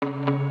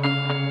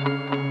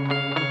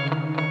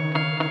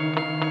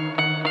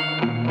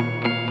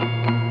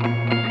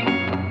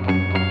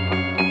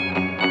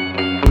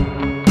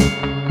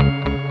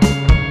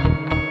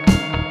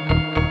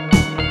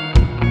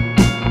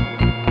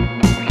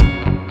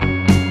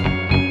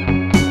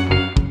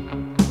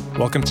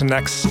Welcome to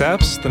Next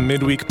Steps, the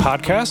midweek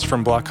podcast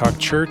from Blackhawk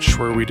Church,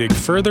 where we dig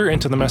further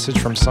into the message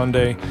from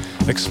Sunday,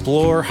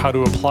 explore how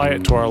to apply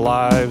it to our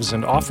lives,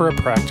 and offer a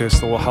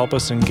practice that will help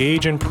us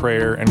engage in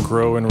prayer and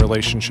grow in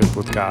relationship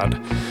with God.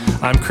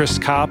 I'm Chris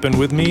Kopp, and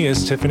with me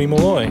is Tiffany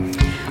Malloy.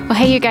 Well,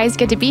 hey, you guys,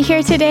 good to be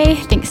here today.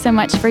 Thanks so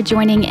much for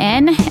joining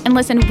in. And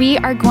listen, we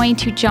are going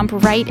to jump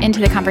right into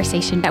the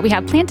conversation that we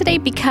have planned today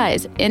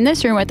because in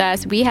this room with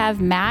us, we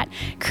have Matt,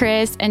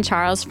 Chris, and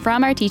Charles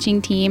from our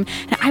teaching team.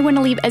 And I want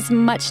to leave as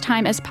much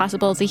time as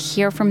possible to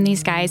hear from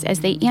these guys as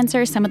they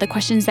answer some of the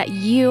questions that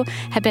you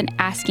have been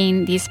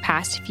asking these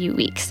past few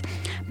weeks.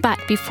 But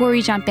before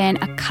we jump in,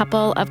 a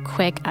couple of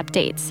quick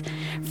updates.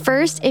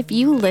 First, if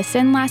you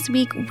listened last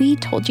week, we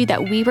told you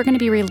that we were going to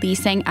be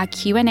releasing a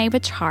Q&A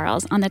with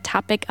Charles on the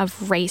topic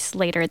of race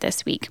later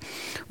this week.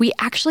 We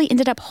actually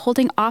ended up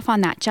holding off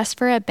on that just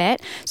for a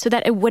bit so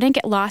that it wouldn't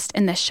get lost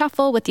in the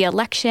shuffle with the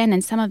election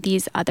and some of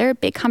these other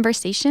big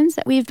conversations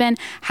that we've been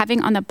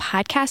having on the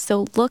podcast.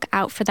 So look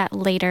out for that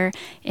later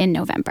in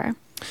November.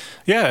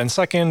 Yeah, and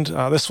second,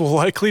 this will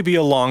likely be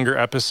a longer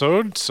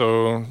episode,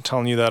 so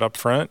telling you that up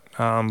front.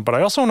 But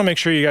I also want to make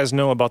sure you guys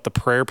know about the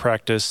prayer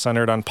practice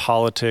centered on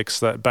politics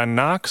that Ben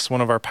Knox,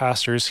 one of our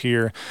pastors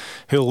here,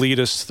 he'll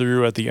lead us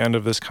through at the end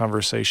of this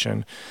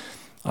conversation.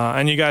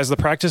 And you guys, the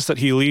practice that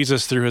he leads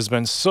us through has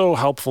been so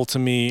helpful to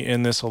me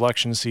in this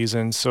election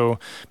season. So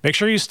make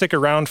sure you stick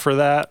around for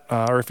that,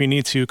 or if you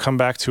need to, come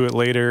back to it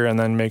later, and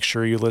then make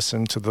sure you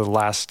listen to the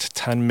last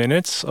 10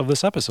 minutes of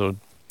this episode.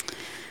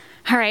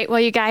 All right. Well,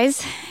 you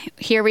guys,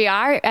 here we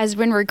are. As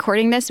when we're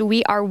recording this,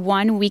 we are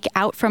 1 week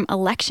out from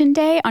Election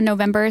Day on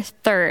November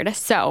 3rd.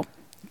 So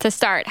to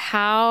start,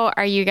 how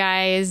are you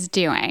guys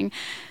doing?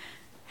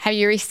 Have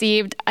you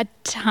received a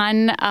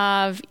ton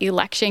of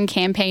election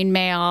campaign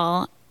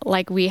mail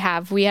like we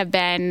have? We have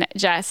been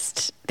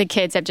the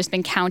kids have just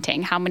been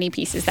counting how many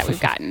pieces that we've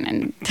gotten,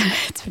 and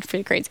it's been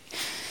pretty crazy.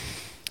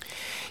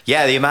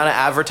 Yeah, the amount of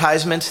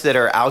advertisements that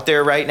are out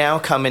there right now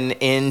coming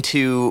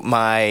into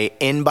my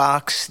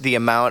inbox, the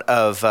amount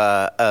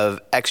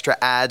of extra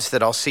ads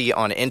that I'll see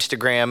on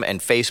Instagram and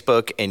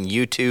Facebook and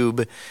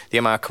YouTube, the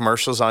amount of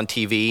commercials on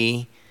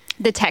TV.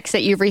 The text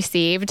that you've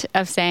received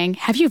of saying,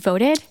 have you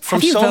voted?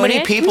 From so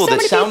many people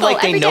that sound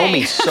like they know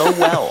me so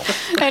well.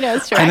 I know,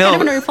 it's true. I kind of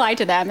want to reply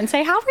to them and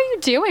say, how are you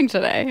doing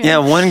today? Yeah,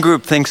 one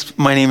group thinks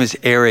my name is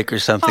Eric or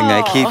something.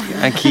 Oh.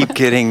 I keep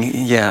getting,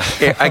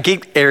 I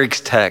get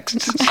Eric's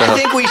texts. So. I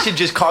think we should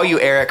just call you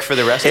Eric for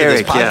the rest of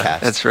this podcast. Yeah,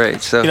 that's right.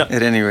 So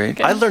at any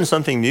rate. I learned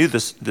something new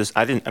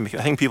I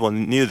think people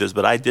knew this,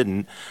 but I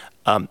didn't.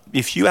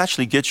 If you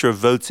actually get your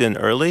votes in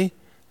early,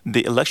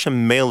 the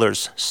election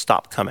mailers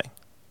stop coming.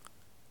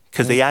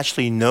 Because they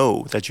actually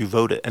know that you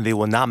voted, and they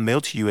will not mail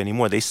to you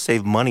anymore. They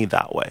save money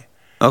that way.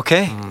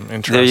 Okay,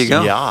 there you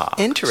go. Yeah,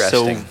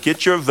 interesting. So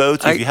get your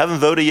votes. If you haven't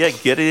voted yet,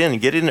 get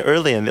it in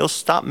early, and they'll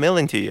stop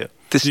mailing to you.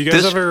 Do you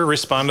guys ever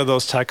respond to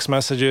those text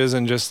messages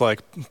and just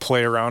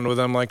play around with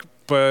them?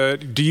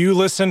 But do you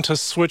listen to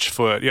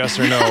Switchfoot? Yes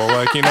or no?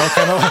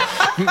 Kind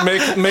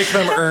of make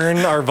them earn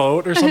our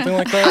vote or something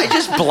like that? I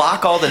just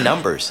block all the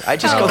numbers. I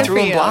just go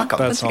through and block them.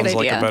 That sounds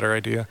like a better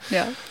idea.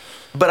 Yeah.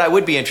 But I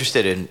would be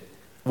interested in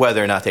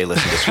whether or not they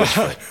listen to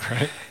Switchfoot.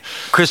 Right.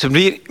 Chris, would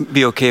it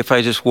be okay if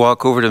I just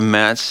walk over to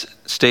Matt's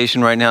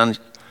station right now and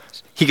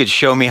he could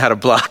show me how to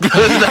block those?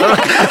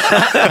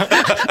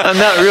 I'm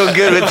not real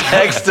good with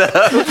tech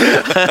stuff.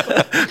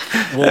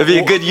 That'd be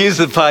a good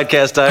use of the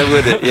podcast. I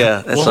would.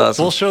 Yeah, that's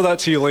awesome. We'll show that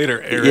to you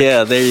later, Eric.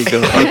 Yeah, there you go.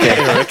 Okay.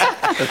 Eric.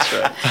 That's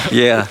right.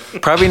 Yeah,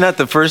 probably not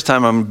the first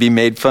time I'm going to be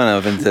made fun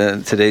of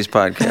in today's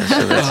podcast,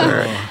 so that's all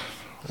right.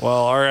 Well,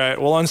 all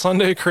right. Well, on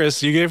Sunday,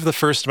 Chris, you gave the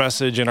first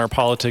message in our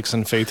Politics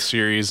and Faith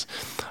series,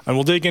 and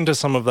we'll dig into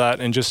some of that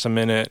in just a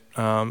minute.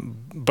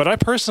 But I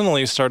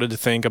personally started to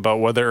think about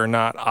whether or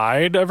not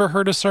I'd ever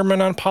heard a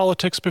sermon on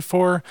politics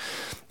before.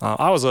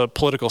 I was a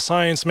political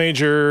science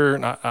major,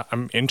 and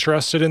I'm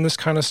interested in this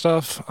kind of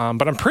stuff,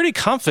 but I'm pretty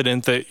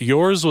confident that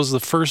yours was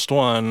the first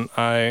one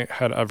I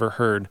had ever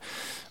heard.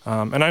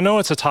 And I know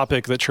it's a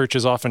topic that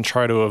churches often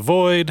try to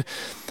avoid.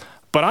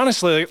 But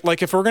honestly,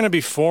 if we're going to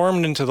be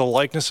formed into the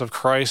likeness of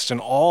Christ in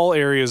all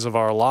areas of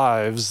our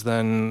lives,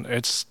 then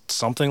it's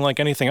something like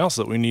anything else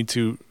that we need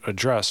to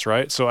address,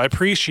 right? So I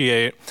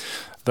appreciate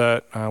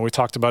that we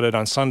talked about it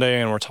on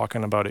Sunday and we're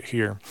talking about it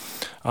here.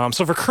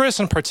 So for Chris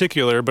in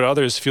particular, but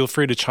others, feel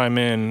free to chime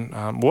in.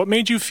 What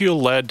made you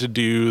feel led to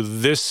do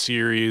this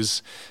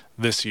series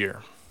this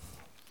year?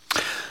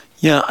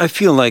 Yeah, I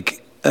feel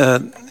like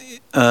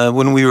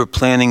when we were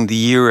planning the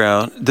year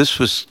out, this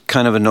was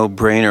kind of a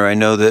no-brainer. I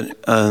know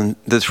that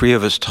the three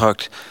of us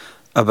talked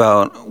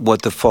about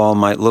what the fall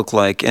might look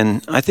like,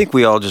 and I think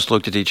we all just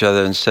looked at each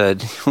other and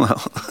said, well,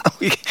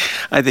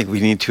 I think we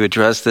need to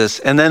address this.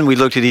 And then we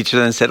looked at each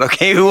other and said,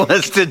 okay, who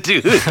wants to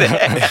do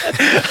that?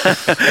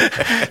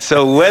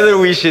 So whether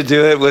we should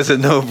do it was a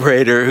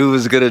no-brainer. Who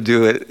was going to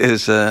do it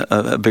is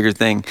a bigger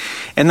thing.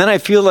 And then I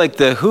feel like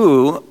the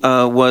who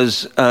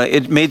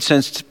it made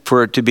sense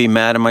for it to be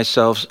Matt and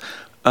myself,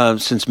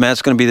 since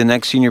Matt's going to be the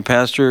next senior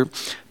pastor,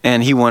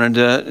 and he wanted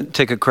to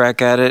take a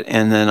crack at it.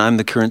 And then I'm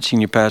the current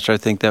senior pastor. I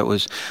think that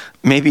was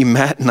maybe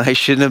Matt and I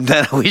shouldn't have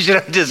done it. We should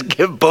have just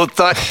given both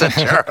thoughts to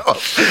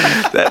Charles.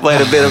 That might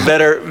have been a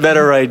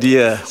better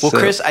idea. Well,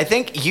 Chris, I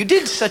think you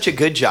did such a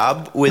good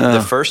job with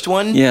the first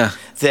one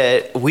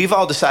that we've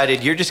all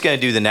decided you're just going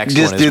to do the next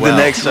one as well. Just do the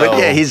next one.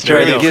 Yeah, he's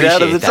trying to get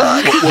out of the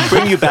talk. We'll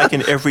bring you back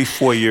in every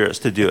 4 years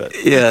to do it.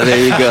 Yeah, there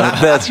you go.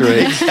 That's right.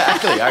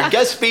 Exactly. Our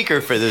guest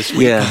speaker for this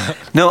week. Yeah.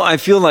 No, I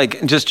feel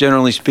like, just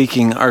generally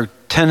speaking, our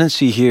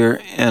tendency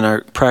here and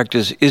our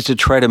practice is to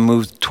try to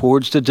move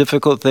towards the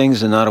difficult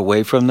things and not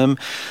away from them.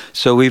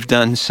 So we've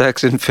done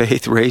sex and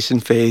faith, race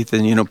and faith,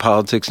 and,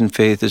 politics and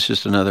faith is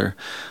just another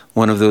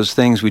one of those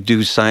things. We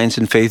do science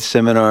and faith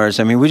seminars.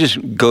 I mean, we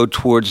just go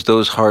towards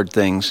those hard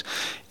things.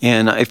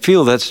 And I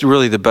feel that's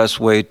really the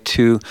best way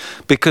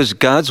because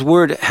God's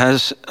word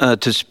has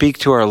to speak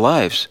to our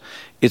lives.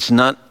 It's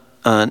not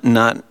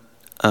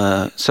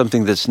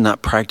something that's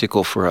not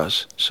practical for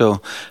us.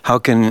 So how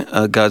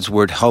can God's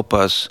word help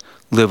us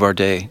live our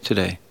day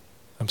today?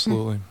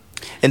 Absolutely.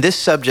 And this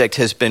subject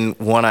has been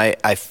one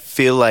I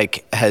feel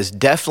like has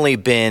definitely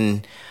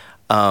been,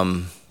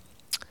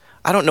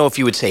 I don't know if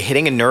you would say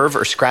hitting a nerve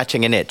or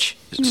scratching an itch,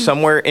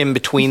 somewhere in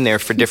between there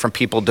for different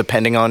people,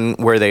 depending on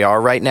where they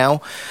are right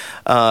now.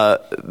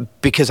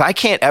 Because I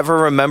can't ever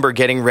remember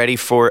getting ready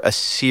for a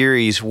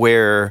series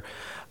where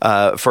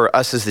for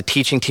us as the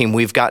teaching team,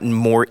 we've gotten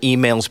more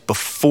emails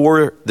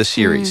before the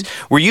series.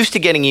 We're used to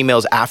getting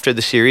emails after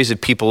the series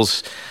of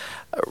people's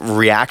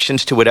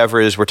reactions to whatever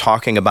it is we're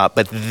talking about.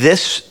 But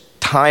this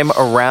time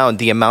around,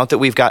 the amount that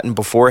we've gotten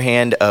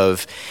beforehand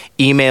of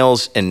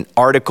emails and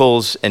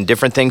articles and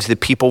different things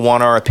that people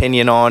want our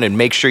opinion on, and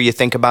make sure you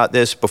think about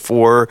this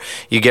before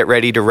you get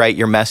ready to write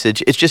your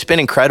message. It's just been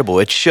incredible.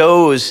 It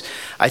shows,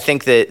 I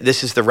think, that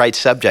this is the right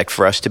subject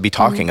for us to be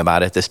talking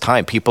about at this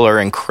time. People are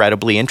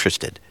incredibly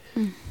interested.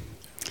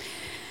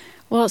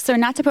 Well, so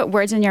not to put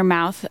words in your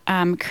mouth,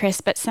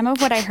 Chris, but some of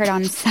what I heard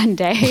on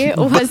Sunday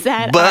was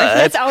that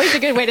that's always a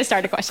good way to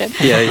start a question.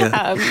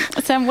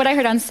 Some what I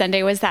heard on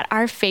Sunday was that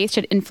our faith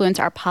should influence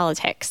our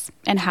politics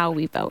and how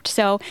we vote.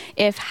 So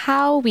if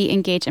how we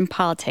engage in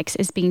politics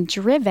is being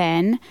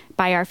driven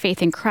by our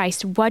faith in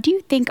Christ, what do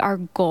you think our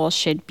goal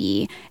should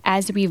be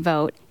as we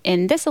vote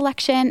in this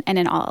election and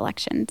in all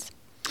elections?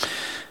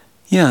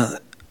 Yeah,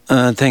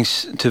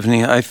 thanks,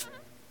 Tiffany.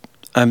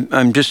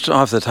 I'm just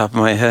off the top of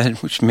my head,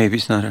 which maybe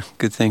is not a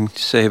good thing to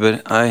say,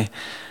 but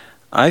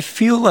I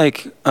feel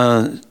like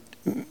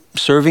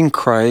serving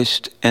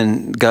Christ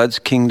and God's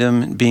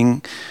kingdom,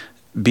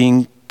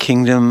 being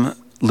kingdom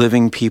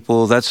living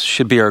people, that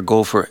should be our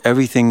goal for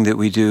everything that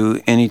we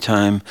do,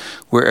 anytime,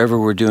 wherever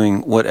we're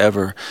doing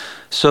whatever.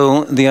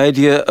 So the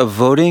idea of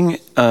voting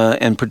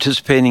and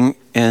participating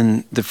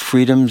in the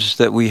freedoms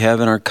that we have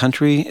in our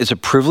country is a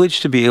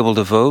privilege to be able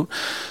to vote,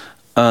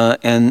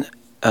 and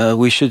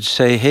we should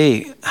say,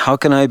 hey, how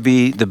can I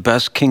be the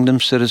best kingdom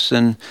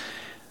citizen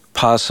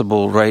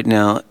possible right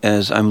now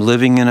as I'm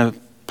living in a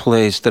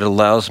place that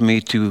allows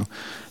me to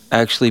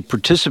actually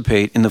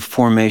participate in the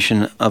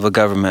formation of a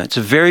government? It's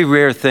a very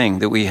rare thing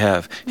that we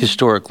have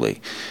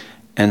historically.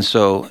 And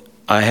so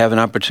I have an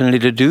opportunity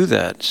to do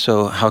that.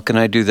 So how can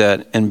I do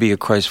that and be a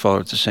Christ follower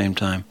at the same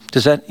time?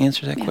 Does that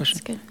answer that question?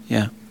 That's good.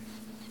 Yeah.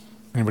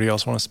 Anybody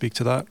else want to speak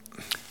to that?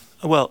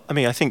 Well, I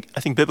mean, I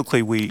think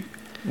biblically we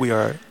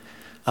are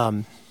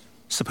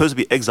supposed to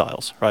be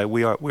exiles, right?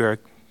 We are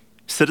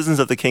citizens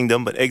of the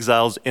kingdom, but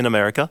exiles in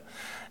America.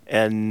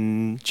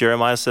 And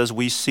Jeremiah says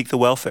we seek the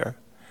welfare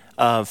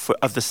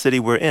of the city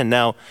we're in.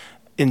 Now,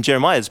 in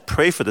Jeremiah, it's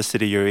pray for the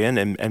city you're in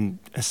and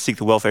seek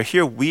the welfare.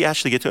 Here, we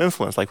actually get to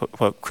influence, like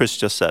what Chris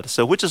just said.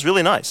 So, which is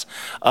really nice.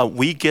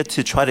 We get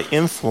to try to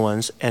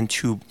influence and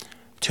to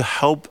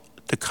help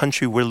the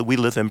country where we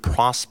live in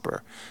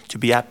prosper, to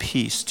be at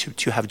peace,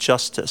 to have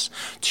justice,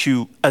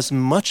 to as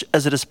much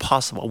as it is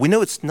possible. We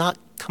know it's not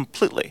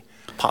completely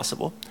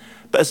possible,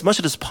 but as much as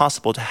it is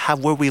possible to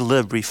have where we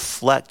live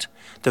reflect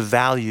the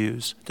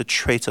values, the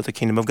traits of the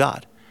kingdom of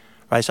God,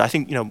 right? So I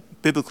think,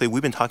 biblically,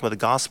 we've been talking about the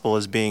gospel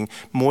as being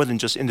more than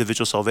just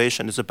individual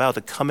salvation. It's about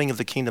the coming of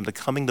the kingdom,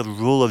 the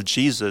rule of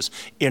Jesus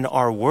in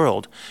our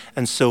world.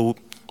 And so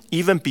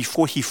even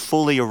before he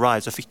fully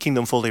arrives, if the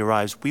kingdom fully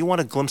arrives, we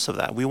want a glimpse of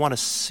that. We want to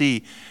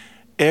see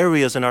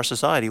areas in our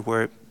society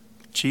where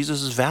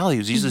Jesus'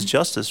 values, Jesus'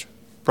 justice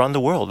run the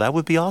world. That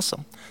would be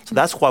awesome. So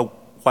that's why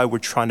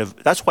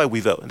that's why we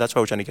vote, and that's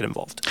why we're trying to get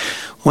involved.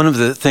 One of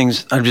the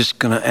things I'm just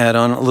going to add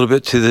on a little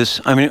bit to this.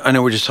 I mean, I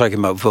know we're just talking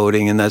about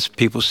voting, and that's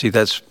people see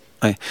that's.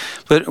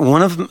 But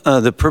one of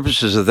the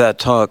purposes of that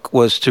talk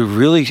was to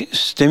really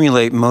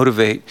stimulate,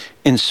 motivate,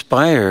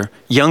 inspire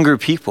younger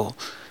people.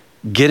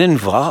 Get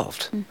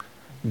involved.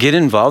 Get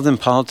involved in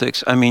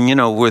politics. I mean,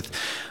 with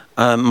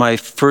my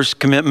first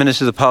commitment is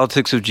to the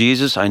politics of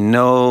Jesus. I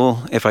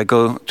know if I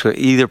go to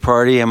either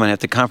party, I'm going to have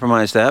to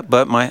compromise that.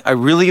 But I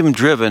really am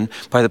driven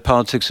by the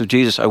politics of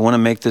Jesus. I want to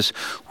make this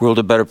world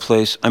a better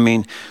place. I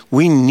mean,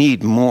 we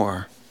need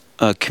more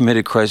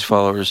committed Christ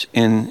followers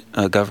in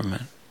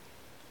government.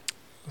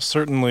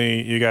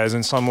 Certainly, you guys,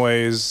 in some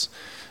ways,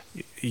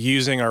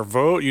 using our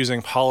vote,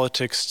 using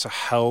politics to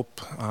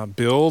help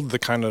build the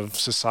kind of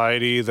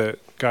society that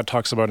God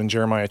talks about in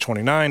Jeremiah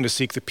 29, to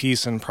seek the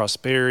peace and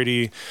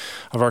prosperity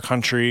of our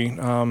country.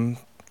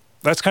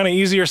 That's kind of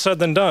easier said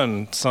than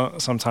done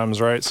sometimes,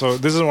 right? So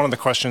this is one of the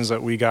questions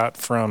that we got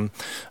from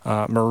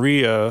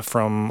Maria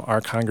from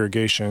our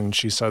congregation.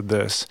 She said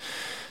this.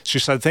 She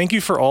said, "Thank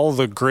you for all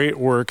the great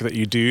work that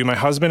you do. My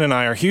husband and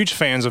I are huge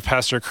fans of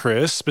Pastor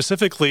Chris,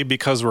 specifically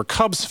because we're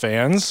Cubs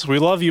fans. We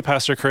love you,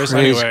 Pastor Chris."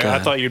 Praise Anyway,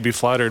 God. I thought you'd be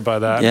flattered by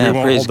that. Yeah, we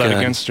won't praise hold that God.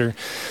 against her.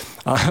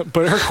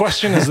 But her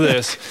question is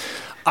this.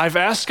 I've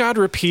asked God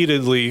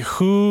repeatedly,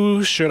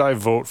 who should I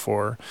vote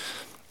for?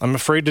 I'm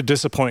afraid to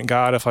disappoint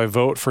God if I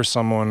vote for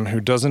someone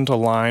who doesn't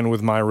align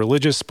with my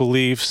religious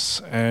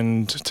beliefs,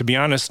 and to be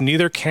honest,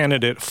 neither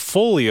candidate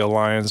fully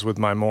aligns with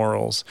my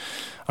morals.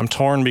 I'm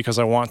torn because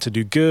I want to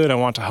do good, I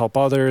want to help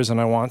others,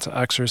 and I want to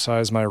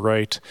exercise my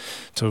right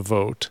to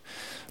vote.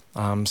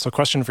 So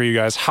question for you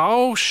guys,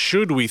 how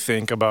should we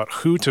think about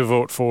who to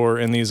vote for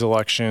in these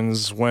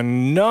elections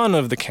when none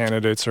of the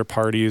candidates or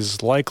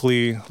parties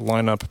likely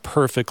line up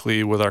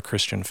perfectly with our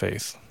Christian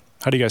faith?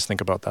 How do you guys think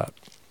about that?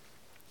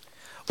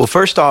 Well,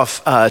 first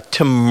off,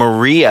 to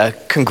Maria,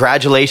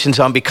 congratulations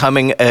on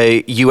becoming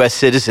a U.S.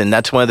 citizen.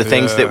 That's one of the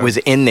things that was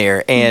in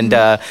there. And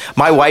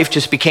my wife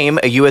just became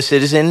a U.S.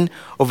 citizen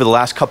over the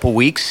last couple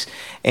weeks.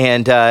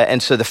 And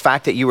so the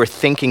fact that you were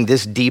thinking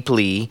this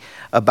deeply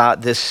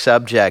about this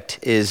subject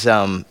is,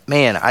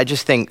 man, I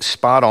just think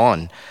spot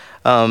on.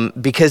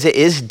 Because it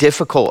is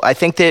difficult. I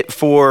think that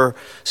for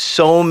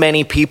so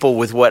many people,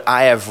 with what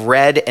I have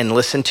read and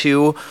listened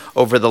to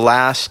over the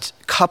last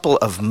couple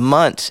of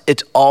months,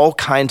 it's all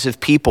kinds of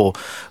people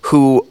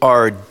who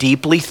are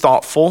deeply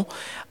thoughtful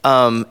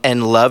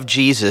and love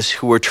Jesus,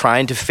 who are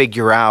trying to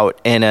figure out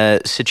in a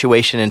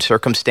situation and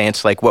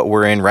circumstance like what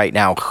we're in right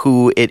now,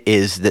 who it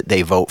is that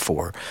they vote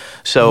for.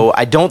 So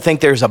I don't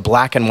think there's a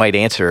black and white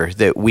answer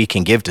that we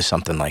can give to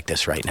something like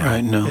this right now.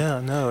 Right, no. Yeah,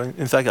 no.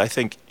 In fact, I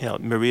think,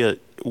 Maria,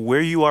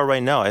 where you are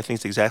right now, I think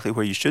is exactly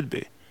where you should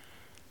be.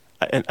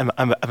 And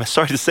I'm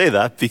sorry to say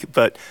that,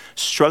 but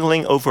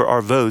struggling over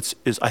our votes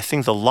is, I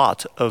think, the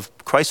lot of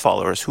Christ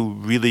followers who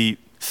really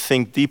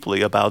think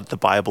deeply about the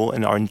Bible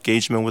and our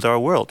engagement with our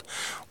world.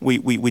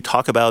 We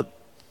talk about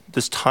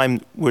this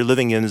time we're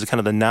living in as kind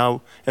of the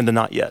now and the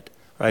not yet,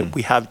 right?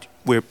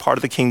 We're part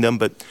of the kingdom,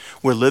 but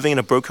we're living in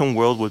a broken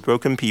world with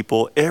broken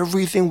people.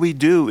 Everything we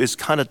do is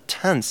kind of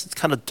tense. It's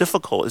kind of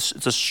difficult.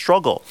 It's a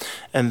struggle.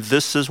 And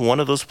this is one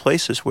of those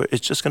places where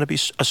it's just going to be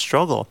a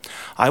struggle.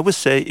 I would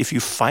say if you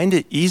find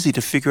it easy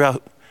to figure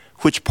out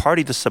which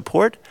party to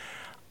support,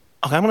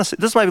 okay, I'm going to say,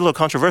 this might be a little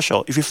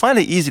controversial. If you find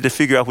it easy to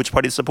figure out which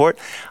party to support,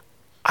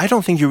 I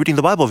don't think you're reading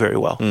the Bible very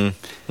well.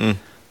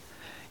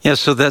 Yeah,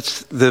 so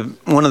that's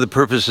one of the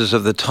purposes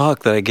of the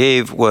talk that I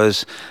gave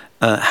was,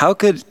 how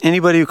could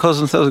anybody who calls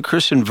themselves a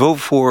Christian vote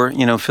for,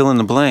 fill in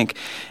the blank?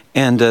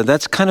 And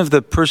that's kind of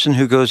the person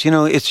who goes,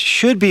 it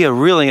should be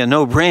really a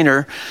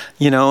no-brainer.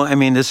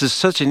 This is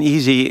such an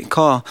easy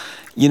call.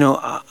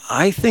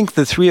 I think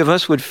the three of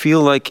us would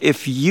feel like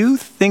if you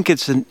think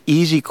it's an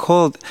easy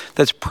call,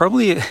 that's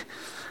probably,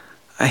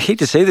 I hate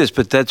to say this,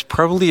 but that's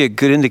probably a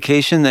good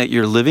indication that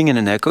you're living in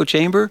an echo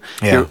chamber.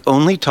 Yeah. You're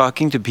only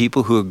talking to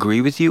people who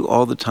agree with you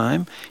all the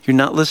time. You're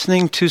not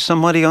listening to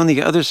somebody on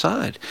the other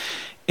side.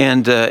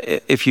 And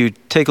if you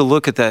take a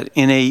look at that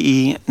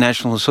NAE,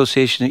 National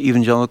Association of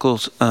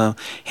Evangelicals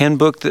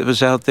handbook that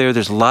was out there,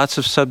 there's lots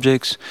of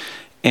subjects.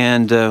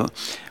 And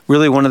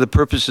really one of the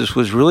purposes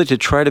was really to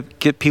try to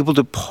get people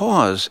to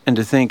pause and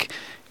to think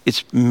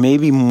it's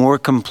maybe more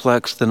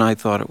complex than I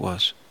thought it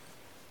was.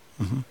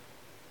 Mm-hmm.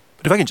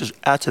 But if I can just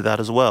add to that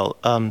as well,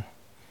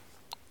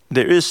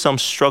 there is some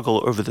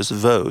struggle over this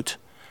vote,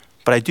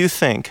 but I do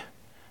think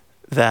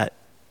that,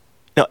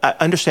 I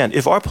understand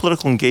if our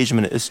political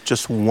engagement is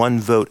just one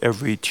vote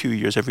every 2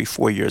 years, every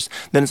 4 years,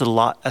 then it's a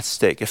lot at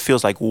stake. It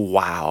feels like,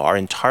 wow, our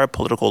entire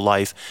political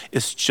life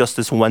is just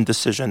this one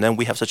decision. Then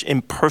we have such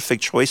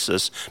imperfect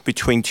choices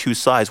between two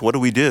sides. What do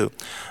we do?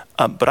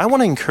 But I want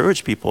to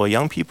encourage people,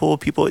 young people,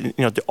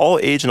 all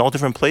age and all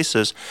different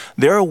places.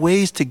 There are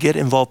ways to get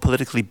involved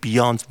politically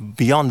beyond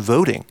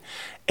voting.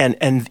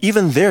 And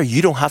even there,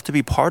 you don't have to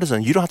be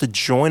partisan. You don't have to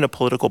join a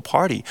political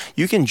party.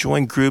 You can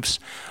join groups,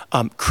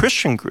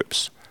 Christian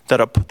groups,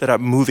 that are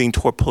moving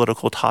toward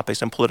political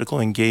topics and political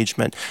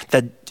engagement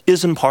that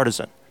isn't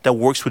partisan, that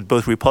works with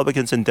both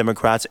Republicans and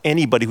Democrats,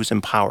 anybody who's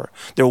in power.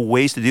 There are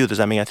ways to do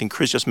this. I think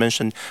Chris just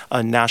mentioned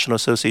National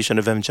Association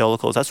of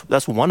Evangelicals.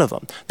 That's one of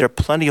them. There are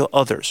plenty of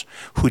others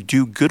who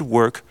do good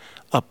work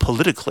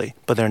politically,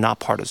 but they're not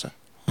partisan.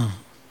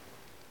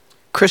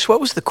 Chris, what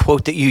was the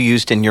quote that you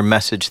used in your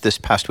message this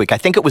past week? I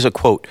think it was a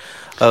quote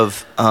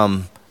of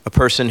a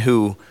person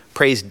who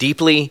prays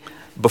deeply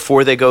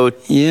before they go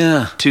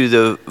to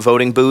the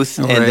voting booth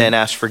and then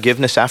ask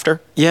forgiveness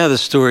after? Yeah, the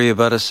story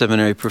about a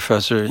seminary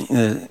professor.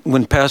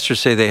 When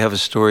pastors say they have a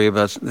story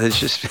about, it's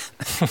just,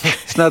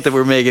 it's not that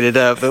we're making it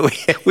up, but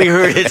we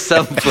heard it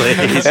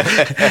someplace.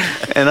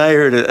 And I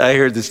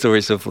heard the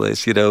story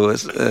someplace.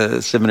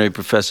 A seminary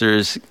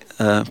professor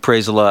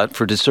prays a lot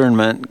for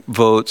discernment,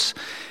 votes,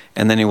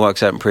 and then he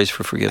walks out and prays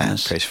for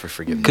forgiveness. Prays for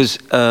forgiveness.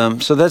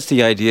 Because so that's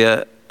the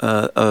idea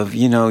of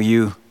you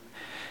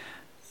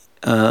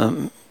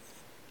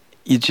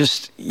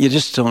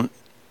just don't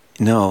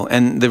know.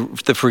 And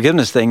the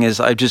forgiveness thing is,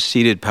 I've just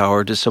ceded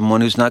power to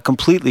someone who's not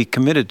completely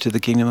committed to the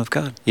kingdom of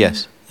God.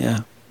 Yes.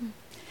 Yeah.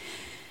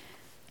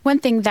 One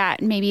thing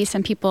that maybe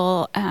some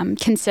people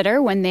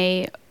consider when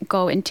they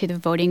go into the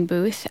voting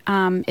booth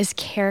is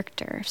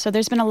character. So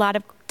there's been a lot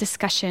of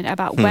discussion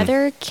about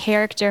whether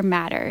character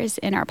matters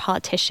in our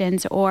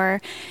politicians, or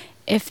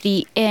if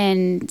the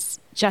ends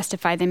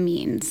justify the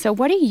means. So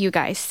what do you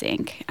guys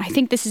think? I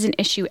think this is an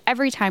issue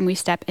every time we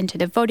step into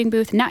the voting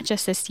booth, not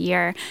just this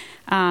year.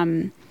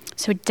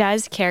 So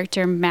does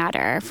character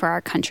matter for our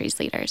country's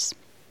leaders?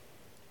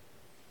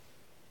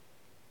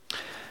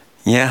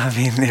 Yeah, I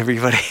mean,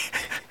 everybody...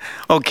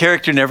 Oh,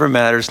 character never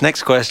matters.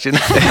 Next question.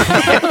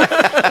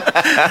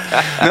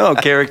 No,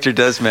 character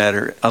does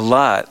matter a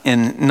lot,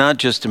 and not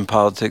just in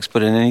politics,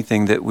 but in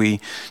anything that we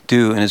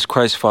do. And as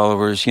Christ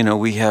followers,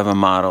 we have a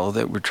model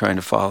that we're trying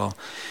to follow.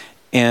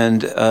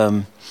 And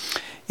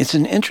it's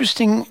an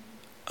interesting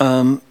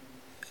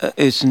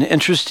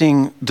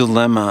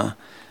dilemma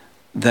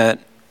that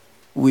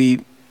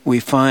we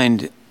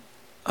find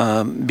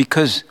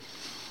because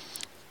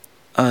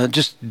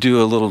just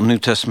do a little New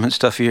Testament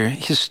stuff here.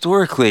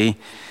 Historically,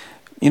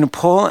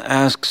 Paul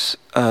asks,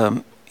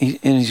 and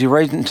as he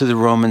writes into the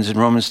Romans in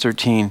Romans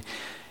 13,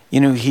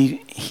 he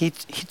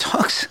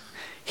talks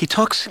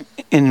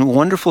in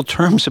wonderful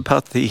terms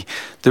about the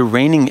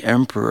reigning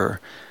emperor,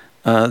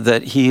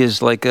 that he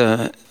is like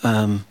a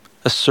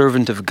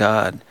servant of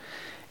God,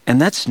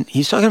 and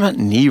he's talking about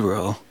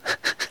Nero.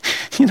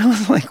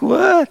 It's like,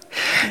 what?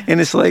 And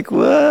it's like,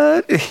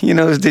 what? Was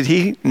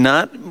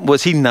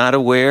he not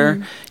aware?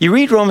 Mm-hmm. You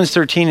read Romans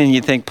 13 and you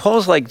think,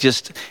 Paul's like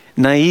just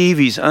naive.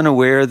 He's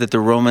unaware that the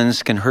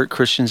Romans can hurt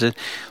Christians.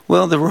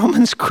 Well, the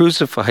Romans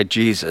crucified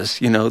Jesus.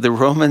 The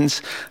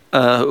Romans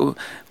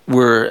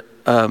were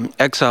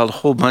exiled a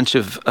whole bunch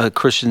of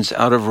Christians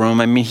out of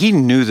Rome. I mean, he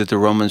knew that the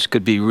Romans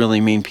could be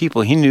really mean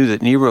people. He knew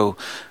that Nero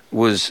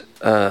was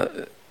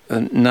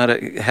not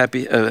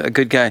a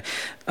good guy.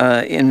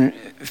 In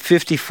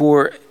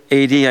 54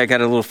 AD, I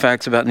got a little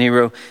facts about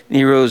Nero.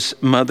 Nero's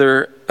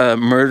mother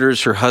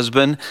murders her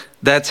husband.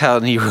 That's how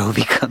Nero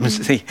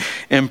becomes the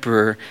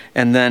emperor.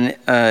 And then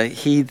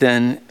he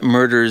then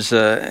murders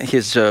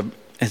his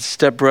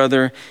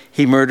stepbrother.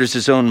 He murders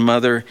his own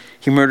mother.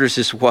 He murders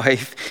his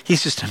wife.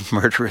 He's just a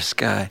murderous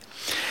guy.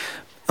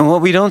 And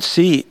what we don't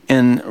see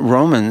in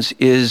Romans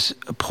is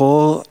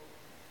Paul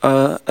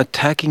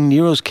attacking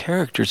Nero's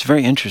character. It's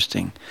very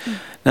interesting.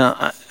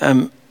 Now,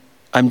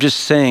 I'm just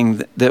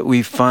saying that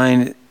we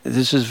find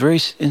this is very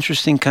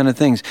interesting kind of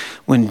things.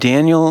 When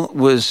Daniel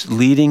was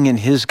leading in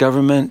his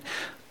government,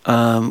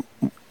 we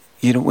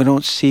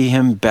don't see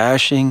him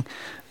bashing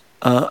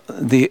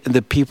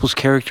the people's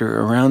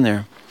character around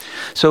there.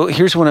 So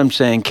here's what I'm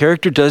saying.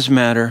 Character does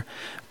matter,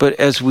 but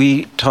as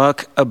we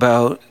talk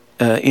about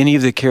any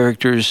of the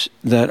characters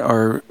that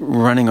are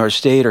running our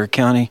state or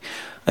county,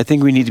 I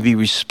think we need to be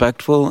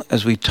respectful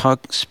as we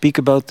speak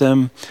about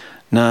them,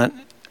 not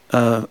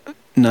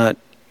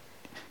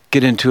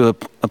get into a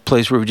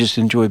place where we just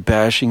enjoy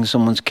bashing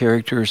someone's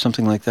character or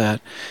something like that,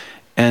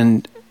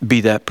 and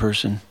be that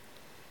person.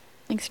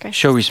 Thanks, Chris.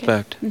 Show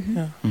respect. Mm-hmm.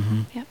 Yeah.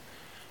 Mm-hmm.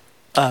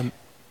 Yep.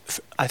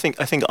 I think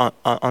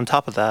on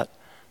top of that,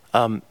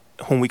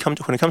 when it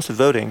comes to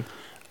voting,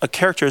 a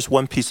character is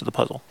one piece of the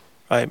puzzle,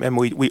 right? And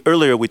we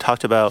earlier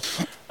talked about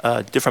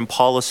different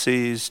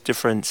policies,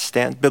 different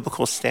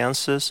biblical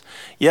stances.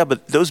 Yeah,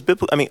 but those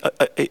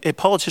a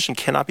politician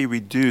cannot be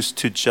reduced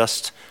to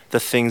just the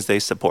things they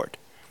support.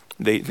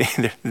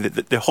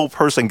 The whole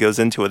person goes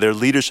into it. Their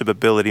leadership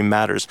ability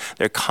matters.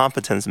 Their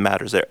competence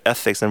matters. Their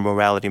ethics and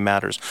morality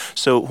matters.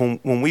 So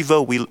when we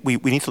vote, we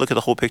need to look at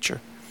the whole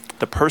picture,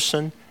 the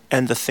person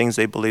and the things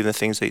they believe, the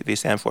things they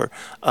stand for.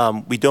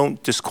 We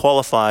don't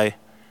disqualify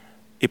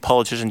a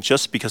politician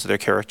just because of their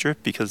character,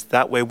 because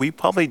that way we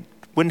probably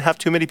wouldn't have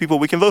too many people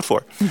we can vote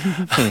for,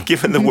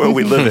 given the world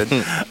we live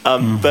in.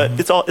 But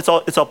it's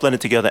all blended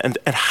together, and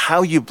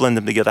how you blend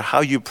them together, how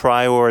you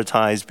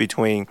prioritize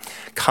between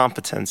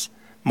competence,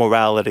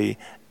 morality,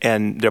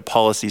 and their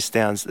policy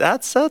stance.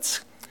 That's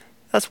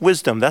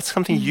wisdom. That's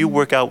something you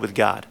work out with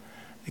God,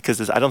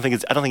 because I don't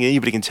think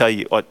anybody can tell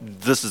you, oh,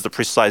 this is the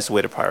precise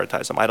way to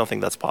prioritize them. I don't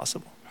think that's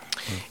possible.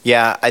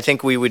 Yeah, I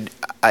think we would.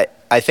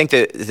 I think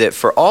that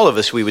for all of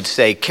us, we would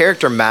say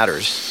character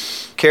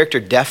matters. Character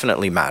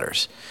definitely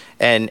matters,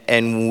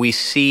 and we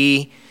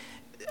see.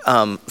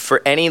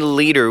 For any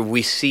leader,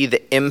 we see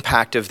the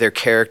impact of their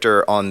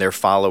character on their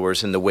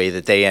followers and the way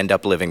that they end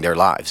up living their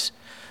lives.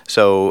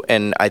 So,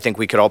 and I think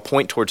we could all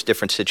point towards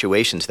different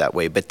situations that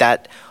way. But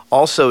that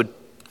also,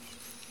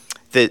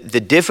 the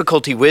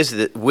difficulty with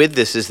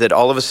this is that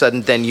all of a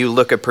sudden then you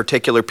look at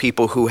particular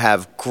people who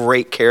have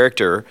great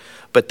character,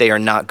 but they are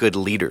not good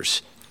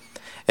leaders.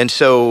 And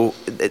so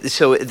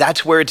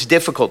that's where it's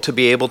difficult to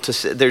be able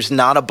to, there's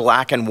not a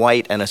black and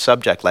white in a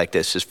subject like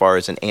this as far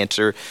as an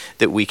answer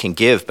that we can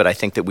give. But I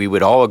think that we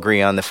would all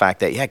agree on the fact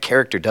that, yeah,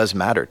 character does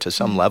matter to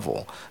some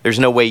level. There's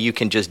no way you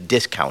can just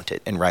discount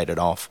it and write it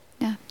off.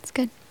 Yeah, it's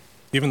good.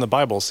 Even the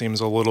Bible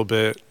seems a little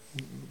bit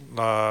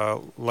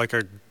like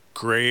a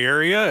gray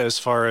area as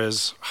far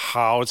as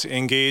how to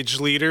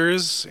engage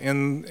leaders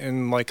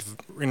in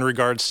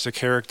regards to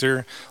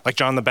character. Like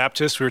John the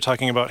Baptist, we were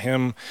talking about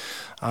him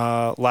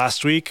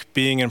last week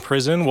being in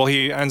prison. Well,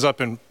 he ends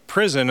up in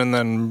prison and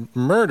then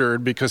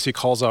murdered because he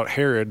calls out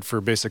Herod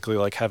for basically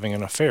like having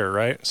an affair,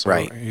 right? So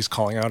right. He's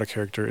calling out a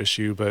character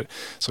issue. But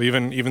so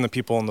even the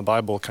people in the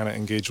Bible kind of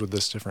engage with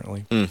this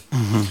differently.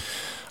 Mm-hmm.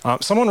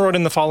 Someone wrote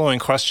in the following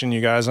question,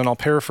 you guys, and I'll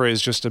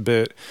paraphrase just a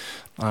bit.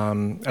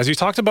 As you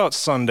talked about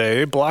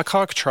Sunday,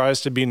 Blackhawk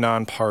tries to be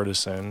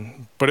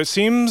nonpartisan, but it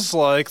seems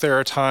like there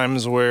are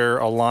times where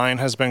a line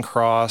has been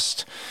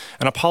crossed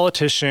and a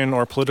politician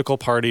or political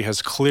party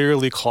has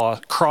clearly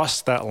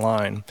crossed that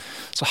line.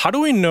 So how do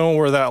we know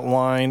where that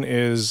line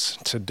is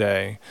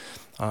today?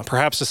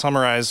 Perhaps to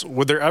summarize,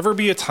 would there ever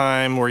be a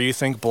time where you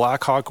think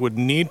Blackhawk would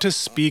need to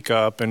speak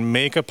up and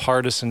make a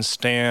partisan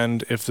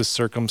stand if the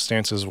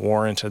circumstances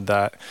warranted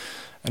that?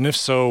 And if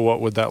so,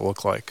 what would that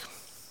look like?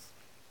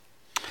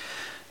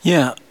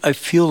 Yeah, I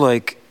feel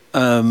like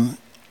I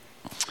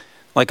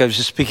was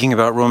just speaking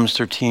about Romans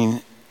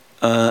 13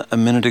 a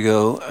minute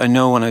ago. I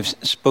know when I've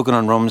spoken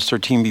on Romans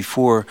 13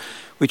 before,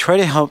 we try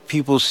to help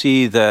people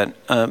see that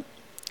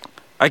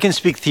I can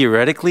speak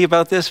theoretically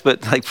about this,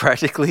 but like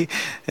practically,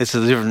 it's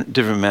a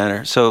different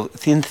matter. So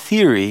in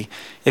theory,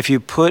 if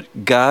you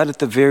put God at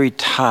the very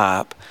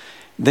top,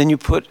 then you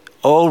put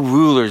all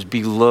rulers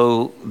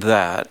below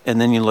that,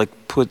 and then you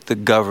like put the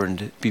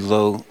governed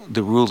below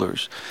the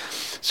rulers.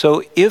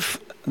 So if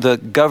the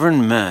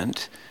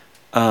government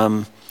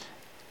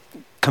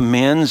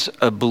commands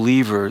a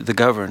believer, the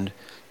governed,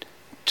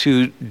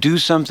 to do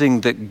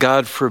something that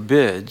God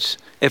forbids,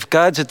 if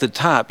God's at the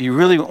top, you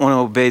really want to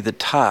obey the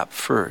top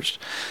first.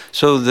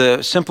 So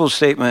the simple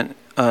statement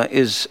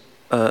is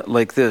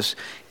like this.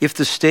 If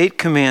the state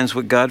commands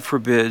what God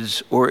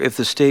forbids, or if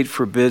the state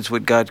forbids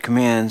what God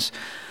commands,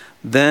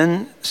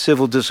 then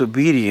civil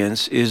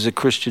disobedience is a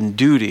Christian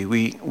duty.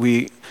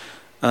 We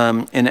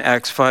in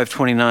Acts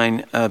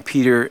 5:29,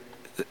 Peter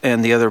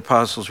and the other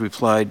apostles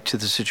replied to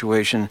the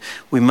situation,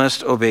 we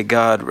must obey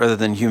God rather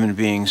than human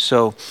beings.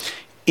 So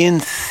in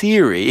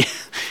theory,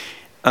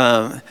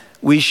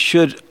 we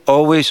should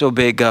always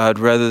obey God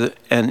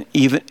and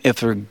even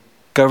if a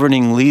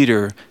governing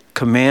leader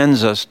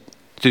commands us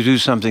to do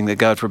something that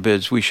God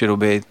forbids, we should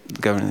obey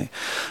the governing leader.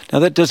 Now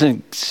that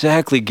doesn't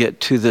exactly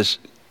get to the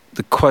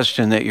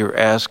question that you're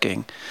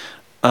asking.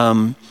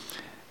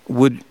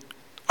 Would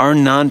our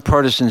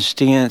nonpartisan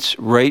stance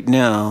right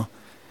now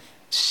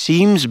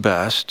seems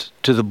best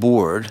to the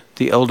board,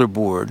 the elder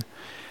board,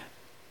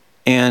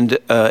 and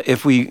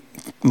if we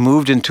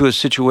moved into a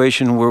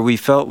situation where we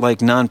felt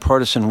like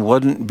nonpartisan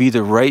wouldn't be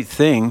the right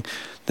thing,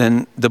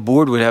 then the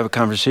board would have a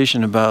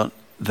conversation about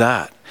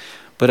that.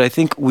 But I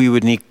think we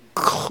would need,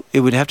 it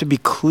would have to be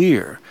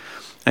clear.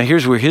 Now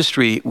here's where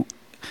history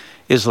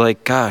is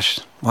like, gosh,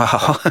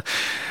 wow.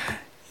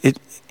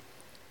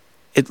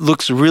 It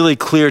looks really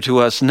clear to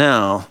us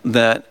now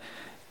that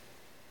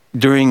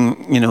during,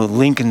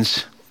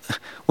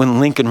 when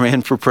Lincoln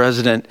ran for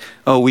president,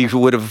 we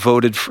would have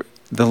voted for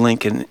the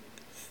Lincoln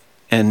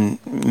and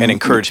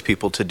encourage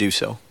people to do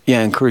so.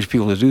 Yeah, encourage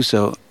people to do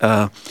so.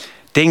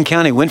 Dane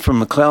County went for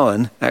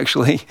McClellan,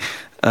 actually,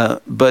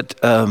 but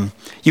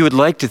you would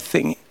like to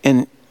think,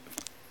 and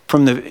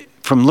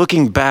from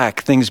looking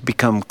back, things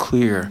become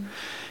clear.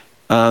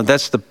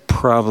 That's the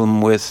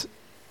problem with.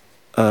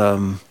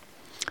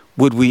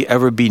 Would we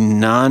ever be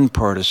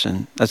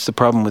nonpartisan? That's the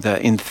problem with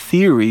that. In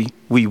theory,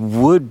 we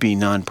would be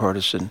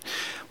nonpartisan.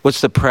 What's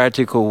the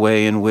practical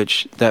way in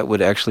which that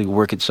would actually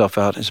work itself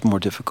out is more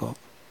difficult.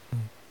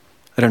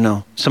 I don't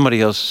know.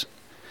 Somebody else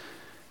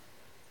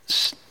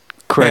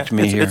correct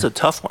me here. It's a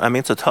tough one. I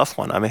mean, it's a tough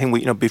one. I mean,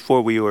 I think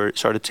before we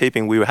started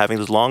taping, we were having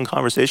this long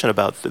conversation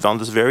on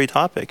this very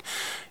topic,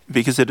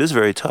 because it is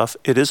very tough.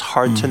 It is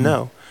hard to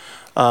know.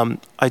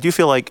 I do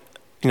feel like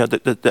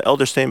the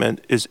elder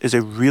statement is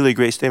a really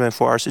great statement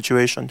for our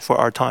situation, for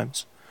our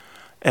times.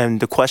 And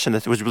the question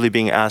that was really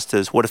being asked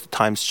is, what if the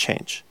times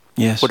change?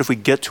 Yes. What if we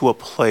get to a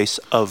place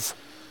of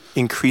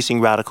increasing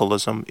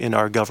radicalism in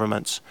our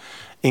governments,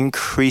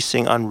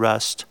 increasing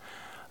unrest?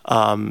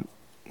 At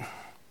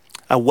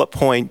what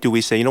point do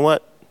we say, you know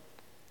what,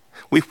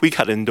 we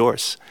got to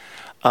endorse?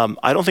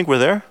 I don't think we're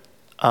there.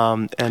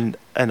 And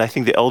I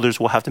think the elders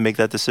will have to make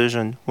that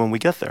decision when we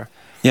get there.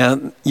 Yeah,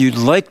 you'd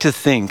like to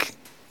think,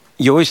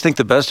 you always think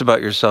the best about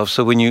yourself.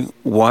 So when you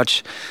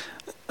watch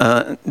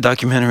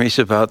documentaries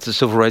about the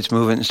civil rights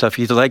movement and stuff,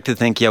 you'd like to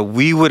think, yeah,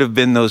 we would have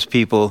been those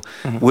people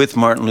with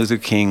Martin Luther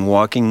King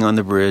walking on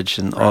the bridge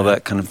and all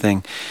that kind of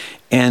thing.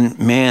 And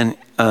man,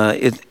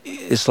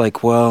 it's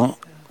like, well,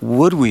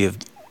 would we have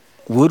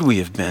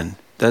been?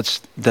 That's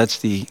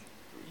the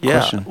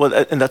question. Well,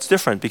 and that's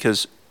different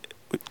because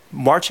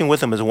marching with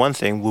them is one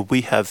thing. Would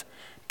we have,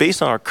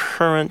 based on our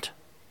current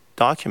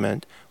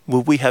document,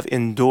 would we have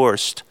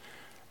endorsed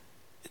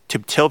to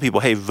tell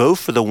people, hey, vote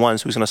for the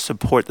ones who's going to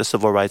support the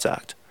Civil Rights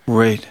Act?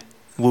 Right.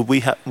 Would we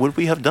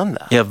have done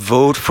that? Yeah,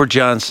 vote for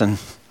Johnson.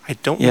 I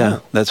don't know. Yeah,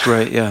 that's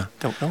right, yeah.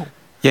 Don't know.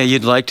 Yeah,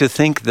 you'd like to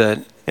think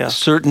that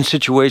certain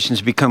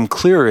situations become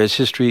clearer as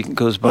history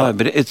goes by,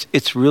 but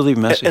it's really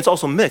messy. It's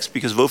also mixed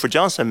because vote for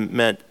Johnson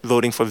meant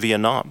voting for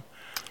Vietnam.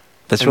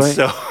 That's and right.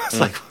 So it's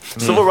like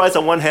civil rights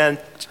on one hand,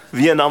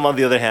 Vietnam on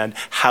the other hand.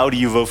 How do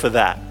you vote for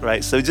that,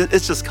 right? So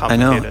it's just I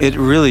complicated. know, it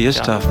really is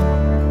tough.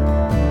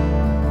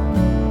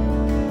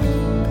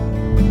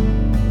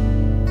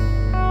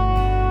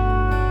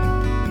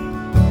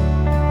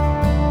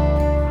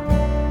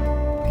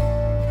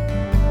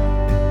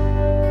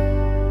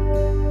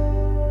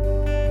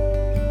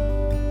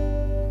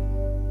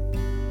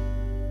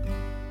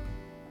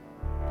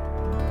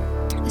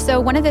 So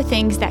one of the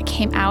things that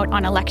came out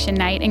on election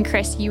night, and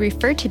Chris, you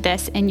referred to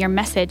this in your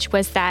message,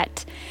 was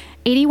that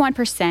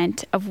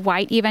 81% of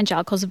white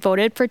evangelicals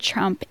voted for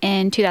Trump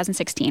in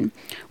 2016,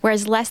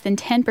 whereas less than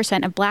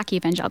 10% of black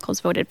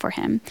evangelicals voted for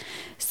him.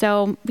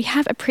 So we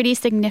have a pretty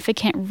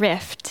significant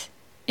rift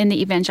in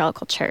the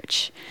evangelical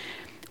church.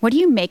 What do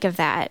you make of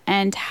that?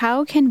 And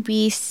how can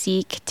we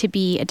seek to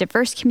be a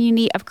diverse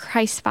community of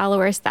Christ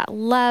followers that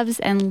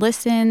loves and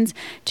listens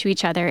to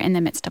each other in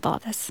the midst of all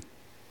of this?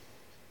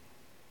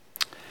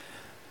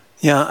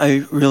 Yeah,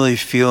 I really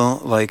feel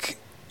like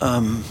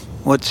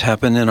what's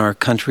happened in our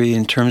country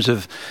in terms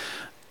of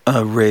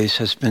race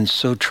has been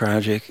so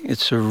tragic.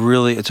 It's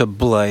a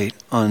blight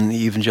on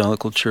the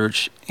evangelical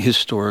church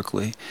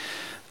historically.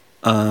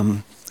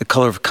 The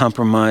Color of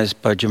Compromise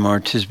by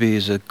Jamar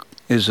Tisby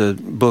is a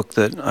book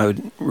that I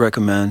would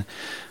recommend.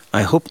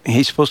 I hope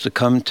he's supposed to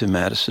come to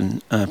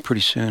Madison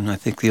pretty soon. I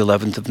think the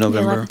 11th of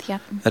November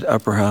at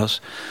Upper House.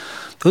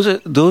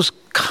 Those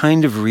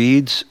kind of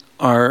reads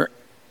are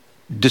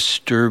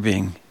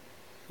disturbing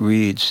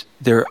reads.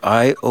 They're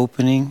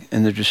eye-opening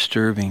and they're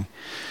disturbing.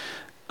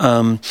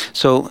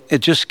 So it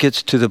just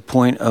gets to the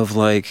point of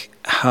like,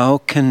 how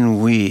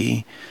can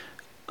we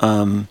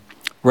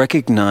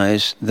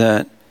recognize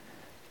that,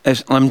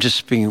 as I'm just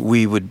speaking,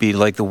 we would be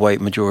like the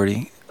white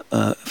majority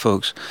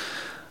folks,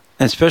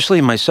 and especially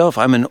myself.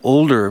 I'm an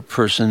older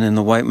person in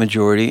the white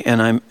majority,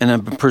 and I'm a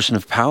person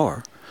of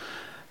power.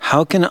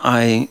 How can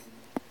I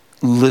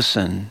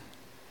listen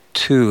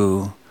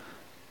to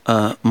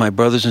my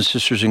brothers and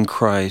sisters in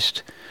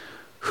Christ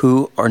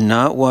who are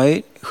not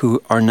white, who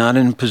are not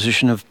in a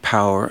position of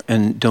power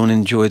and don't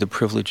enjoy the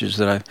privileges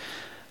that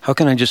how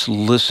can I just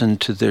listen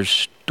to their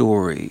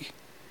story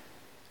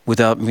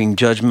without being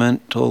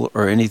judgmental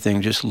or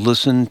anything, just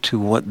listen to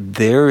what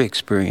their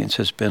experience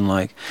has been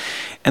like.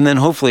 And then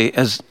hopefully,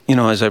 as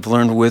I've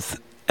learned with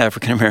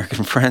African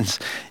American friends,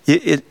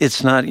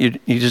 it's not, you're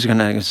just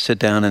gonna sit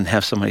down and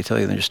have somebody tell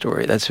you their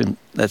story. That's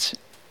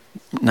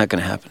not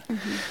gonna happen.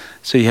 Mm-hmm.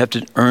 So you have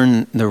to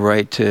earn the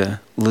right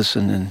to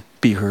listen and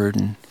be heard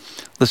and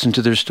listen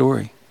to their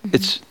story.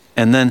 Mm-hmm.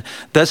 And then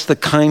those are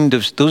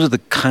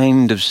the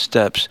kind of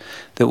steps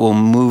that will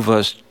move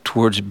us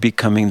towards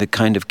becoming the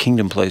kind of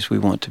kingdom place we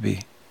want to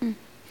be. Mm.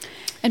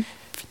 And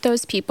for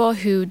those people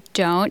who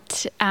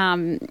don't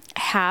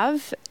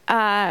have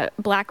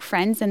Black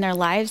friends in their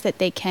lives that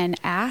they can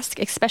ask,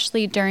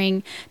 especially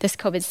during this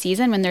COVID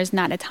season when there's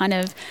not a ton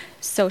of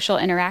social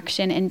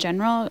interaction in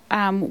general,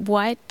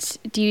 what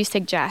do you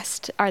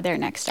suggest are their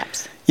next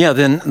steps? Yeah,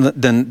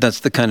 then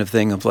that's the kind of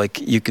thing of like,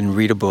 you can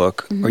read a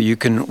book, mm-hmm. or you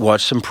can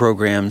watch some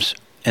programs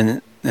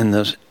and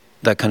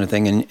that kind of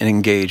thing and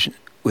engage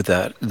with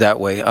that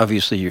way.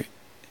 Obviously,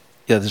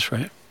 that's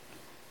right.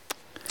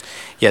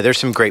 Yeah, there's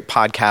some great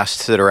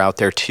podcasts that are out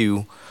there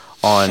too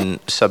on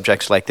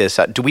subjects like this.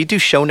 Do we do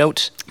show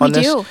notes on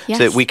this? We do, yes.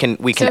 So that we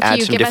can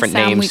add some different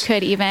names. We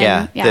could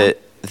even,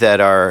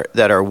 that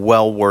are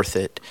well worth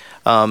it.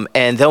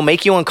 And they'll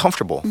make you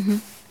uncomfortable. Mm-hmm.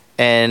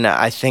 And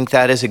I think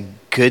that is a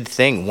good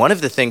thing. One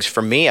of the things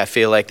for me, I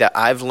feel like that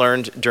I've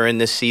learned during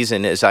this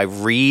season as I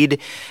read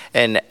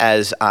and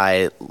as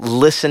I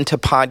listen to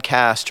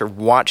podcasts or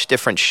watch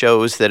different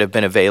shows that have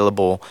been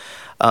available,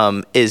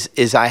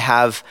 is I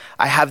have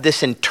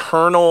this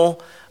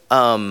internal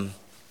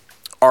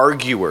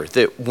arguer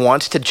that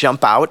wants to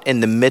jump out in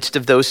the midst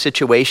of those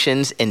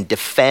situations and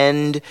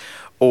defend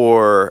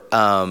or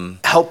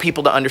help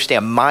people to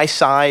understand my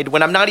side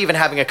when I'm not even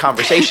having a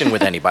conversation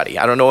with anybody.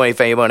 I don't know if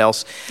anyone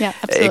else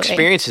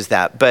experiences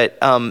that. But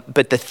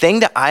the thing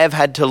that I have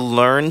had to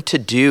learn to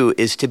do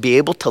is to be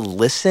able to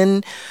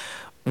listen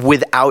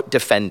without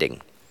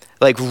defending.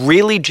 Like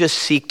really just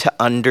seek to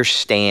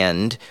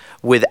understand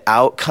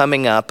without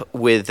coming up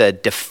with a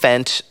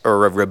defense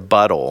or a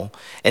rebuttal.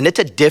 And it's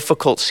a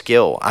difficult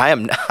skill.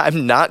 I'm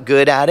not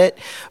good at it,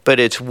 but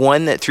it's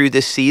one that through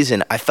this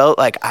season, I felt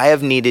like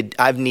I've needed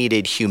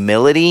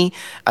humility.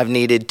 I've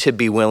needed to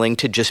be willing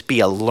to just be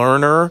a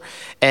learner.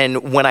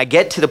 And when I've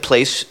gotten to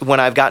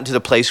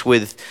the place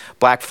with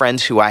Black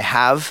friends who I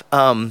have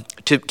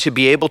to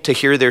be able to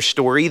hear their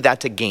story,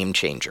 that's a game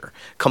changer,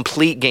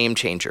 complete game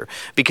changer.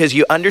 Because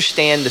you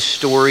understand the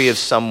story of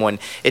someone,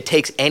 it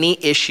takes any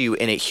issue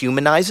and it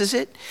humanizes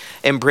it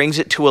and brings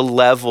it to a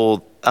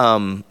level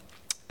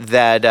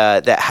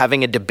that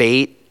having a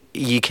debate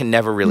you can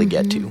never really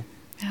get to.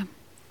 Yeah,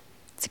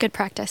 it's a good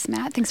practice,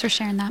 Matt. Thanks for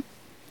sharing that.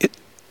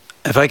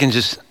 If I can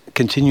just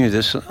continue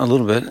this a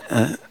little bit,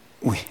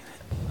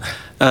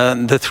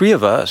 the three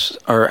of us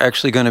are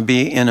actually going to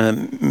be in a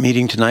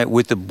meeting tonight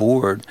with the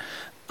board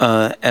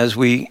as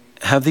we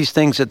have these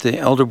things at the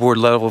elder board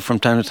level from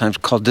time to time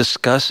called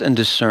discuss and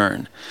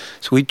discern.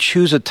 So we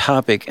choose a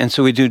topic, and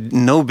so we do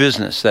no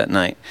business that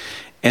night.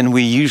 And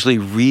we usually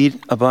read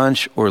a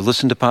bunch or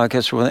listen to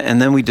podcasts, or whatever,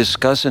 and then we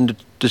discuss and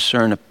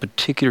discern a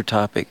particular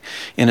topic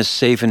in a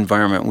safe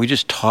environment. We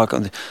just talk.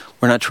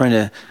 We're not trying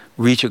to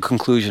reach a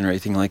conclusion or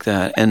anything like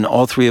that. And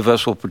all three of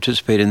us will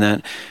participate in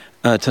that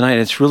tonight.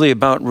 It's really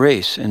about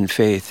race and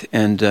faith.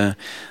 And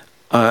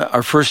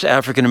our first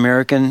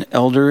African-American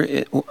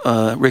elder,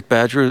 Rick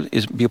Badger,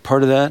 be a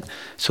part of that.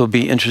 So it'll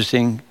be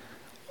interesting.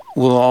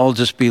 We'll all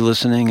just be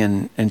listening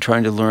and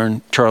trying to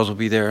learn. Charles will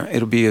be there.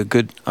 It'll be a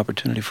good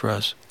opportunity for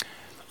us.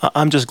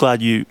 I'm just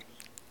glad you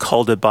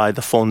called it by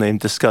the full name,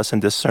 discuss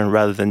and discern,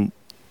 rather than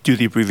do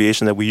the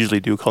abbreviation that we usually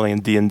do, calling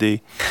it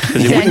D&D.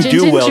 Because it wouldn't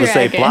do well to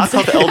say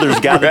Blackhawk elders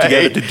gathered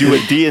together to do a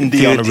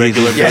D&D on a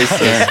regular basis.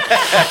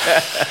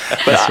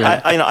 But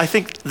I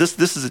think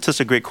this is just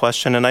a great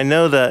question, and I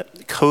know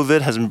that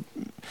COVID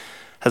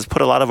has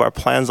put a lot of our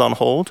plans on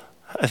hold.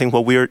 I think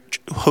what we're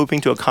hoping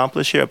to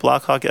accomplish here at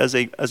Blackhawk as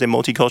a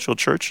multicultural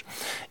church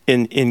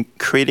in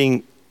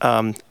creating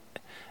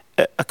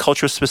a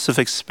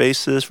culture-specific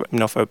spaces, for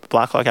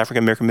Blackhawk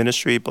African American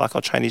ministry,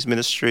 Blackhawk Chinese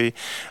ministry,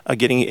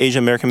 getting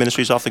Asian American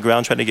ministries off the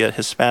ground, trying to get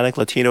Hispanic,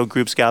 Latino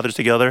groups gathered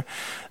together.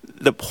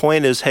 The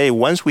point is, hey,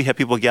 once we have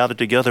people gathered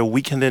together,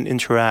 we can then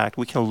interact,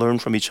 we can learn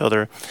from each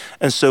other.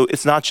 And so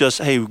it's not just,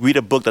 hey, read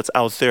a book that's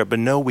out there, but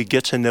no, we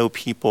get to know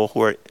people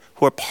who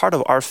are part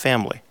of our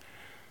family.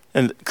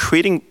 And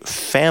creating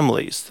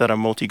families that are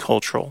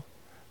multicultural,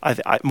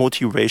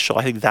 multiracial,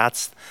 I think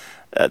that's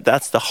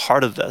the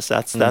heart of this.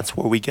 That's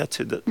where we get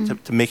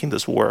to making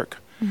this work.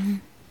 Mm-hmm.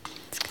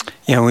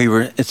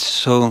 Yeah, it's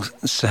so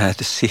sad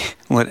to see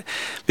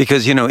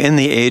because in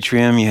the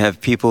atrium you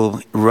have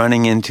people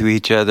running into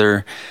each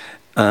other,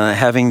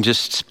 having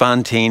just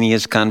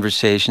spontaneous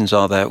conversations,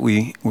 all that.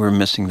 We're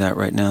missing that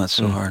right now. It's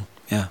so hard.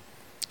 Yeah.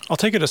 I'll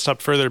take it a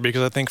step further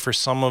because I think for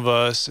some of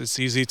us, it's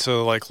easy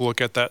to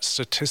look at that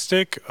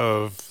statistic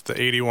of the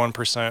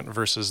 81%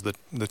 versus the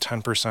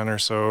 10% or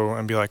so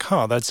and be like,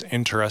 that's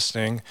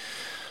interesting.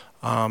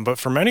 But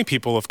for many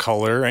people of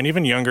color and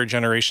even younger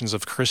generations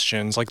of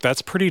Christians,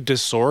 that's pretty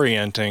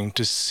disorienting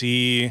to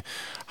see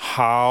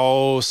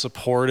how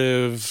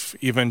supportive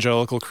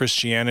evangelical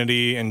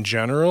Christianity in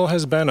general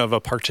has been of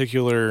a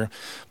particular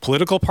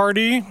political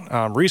party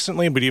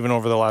recently, but even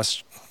over the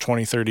last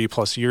 20, 30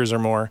 plus years or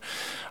more.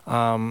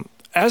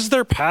 As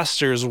their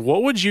pastors,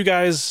 what would you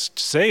guys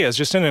say as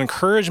just an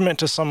encouragement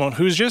to someone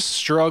who's just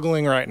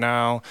struggling right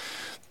now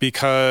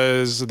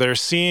because they're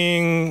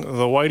seeing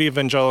the white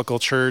evangelical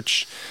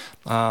church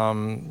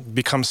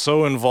become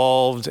so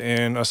involved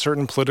in a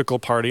certain political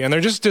party, and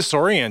they're just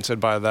disoriented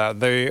by that.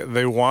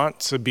 They want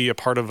to be a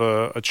part of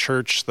a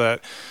church that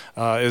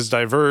is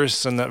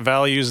diverse and that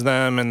values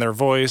them and their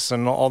voice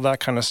and all that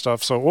kind of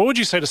stuff. So what would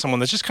you say to someone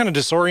that's just kind of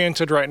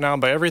disoriented right now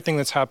by everything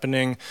that's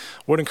happening?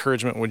 What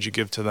encouragement would you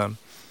give to them?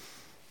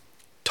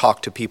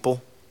 Talk to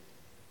people.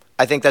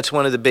 I think that's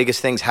one of the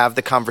biggest things. Have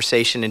the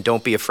conversation and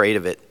don't be afraid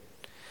of it.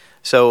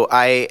 So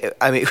I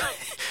mean,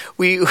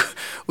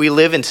 we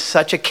live in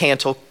such a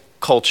cancel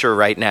culture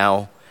right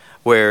now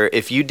where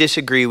if you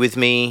disagree with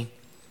me,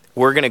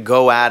 we're going to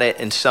go at it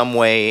in some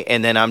way,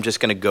 and then I'm just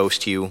going to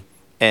ghost you,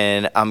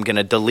 and I'm going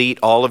to delete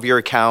all of your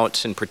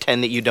accounts and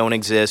pretend that you don't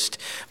exist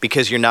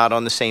because you're not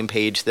on the same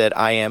page that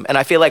I am. And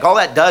I feel like all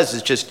that does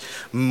is just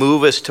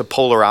move us to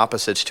polar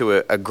opposites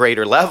to a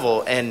greater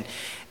level. And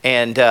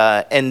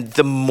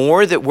the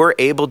more that we're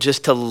able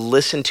just to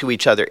listen to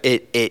each other,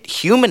 it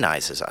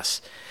humanizes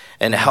us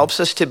and helps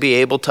us to be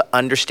able to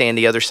understand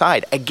the other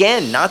side.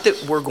 Again, not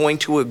that we're going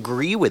to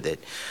agree with it,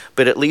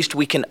 but at least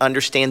we can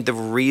understand the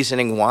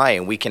reasoning why,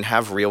 and we can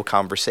have real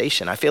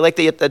conversation. I feel like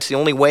that's the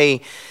only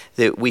way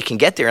that we can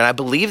get there. And I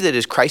believe that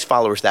as Christ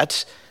followers,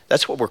 that's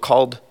what we're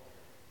called.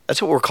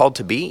 That's what we're called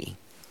to be.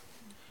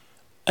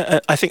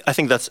 I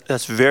think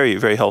that's very,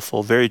 very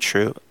helpful, very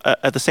true.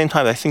 At the same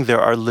time, I think there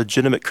are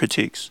legitimate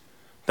critiques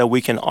that we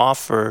can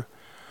offer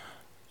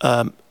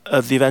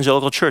of the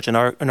evangelical church in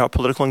our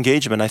political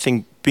engagement. I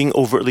think being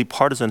overtly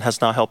partisan has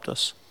not helped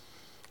us.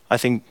 I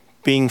think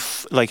being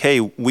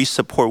hey, we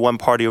support one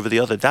party over the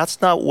other,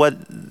 that's not what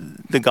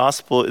the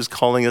gospel is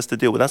calling us to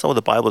do. That's not what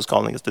the Bible is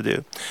calling us to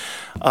do.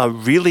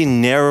 Really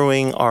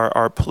narrowing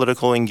our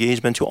political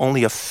engagement to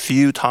only a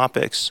few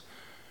topics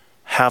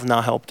have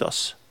not helped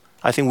us.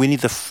 I think we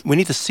need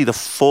to see the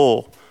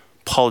full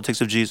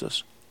politics of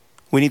Jesus.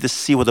 We need to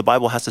see what the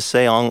Bible has to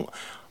say on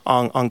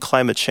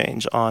climate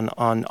change,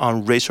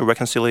 on racial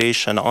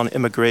reconciliation, on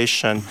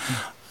immigration,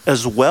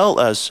 as well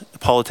as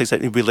politics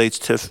that relates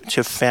to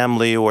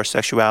family or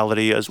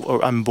sexuality,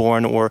 or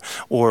unborn or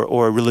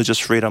religious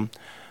freedom.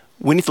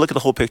 We need to look at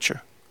the whole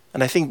picture,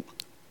 and I think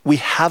we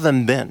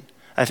haven't been.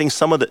 I think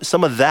some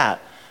of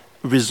that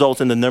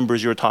results in the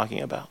numbers you're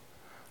talking about.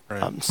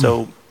 Right.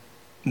 So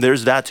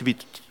there's that to be.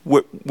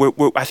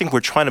 I think we're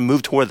trying to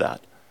move toward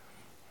that.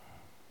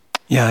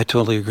 Yeah, I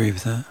totally agree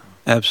with that.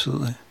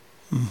 Absolutely.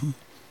 Mm-hmm.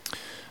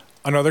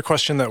 Another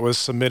question that was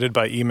submitted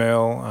by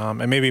email,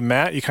 and maybe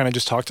Matt, you kind of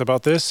just talked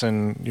about this,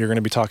 and you're going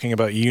to be talking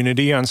about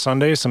unity on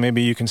Sunday, so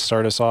maybe you can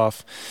start us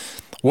off.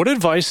 What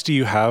advice do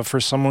you have for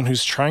someone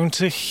who's trying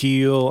to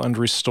heal and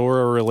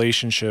restore a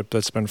relationship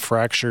that's been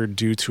fractured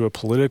due to a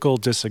political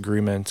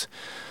disagreement?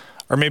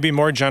 Or maybe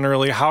more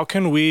generally, how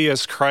can we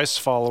as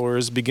Christ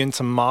followers begin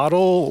to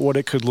model what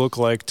it could look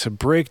like to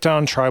break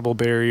down tribal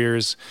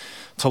barriers,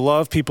 to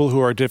love people who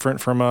are different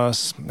from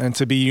us, and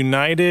to be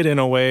united in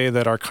a way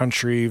that our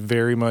country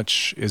very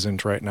much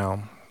isn't right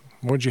now?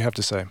 What would you have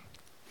to say?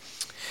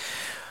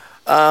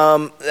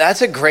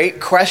 That's a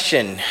great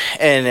question.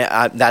 And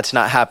that's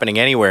not happening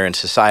anywhere in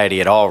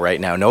society at all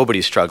right now.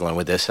 Nobody's struggling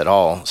with this at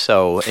all.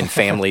 So in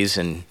families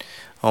and,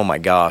 oh my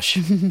gosh.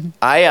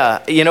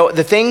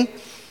 The thing,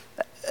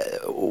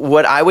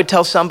 what I would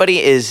tell somebody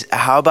is,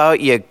 how about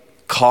you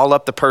call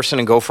up the person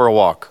and go for a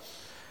walk?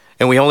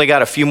 And we only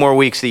got a few more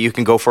weeks that you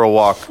can go for a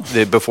walk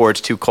before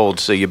it's too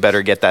cold, so you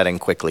better get that in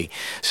quickly.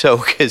 So,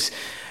 because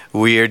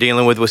we are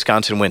dealing with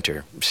Wisconsin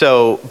winter.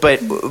 So, but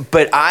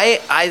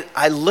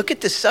I look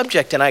at this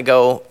subject and I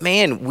go,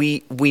 man,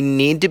 we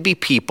need to be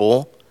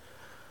people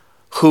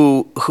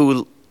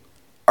who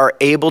are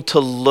able to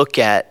look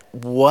at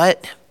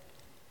what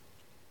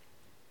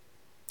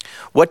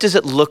does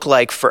it look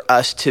like for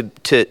us to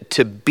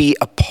be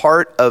a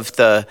part of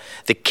the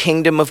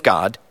kingdom of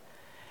God,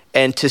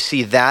 and to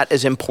see that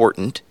as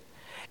important,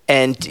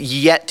 and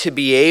yet to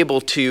be able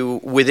to,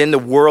 within the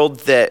world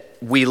that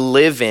we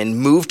live in,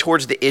 move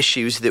towards the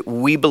issues that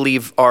we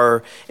believe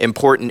are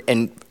important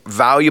and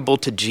valuable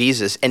to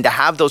Jesus, and to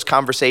have those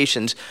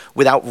conversations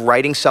without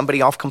writing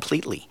somebody off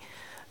completely.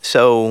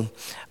 So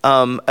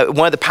one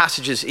of the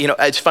passages,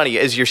 it's funny,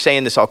 as you're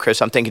saying this all,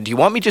 Chris, I'm thinking, do you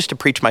want me just to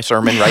preach my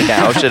sermon right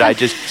now? Should I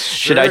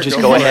just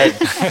go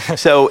ahead?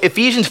 So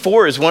Ephesians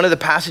 4 is one of the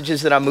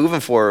passages that I'm moving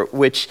for,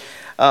 which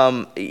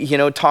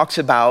talks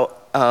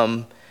about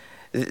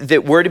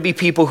that we're to be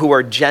people who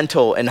are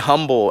gentle and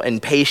humble and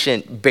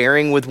patient,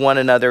 bearing with one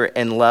another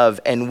in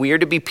love. And we're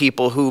to be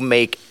people who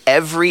make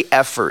every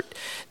effort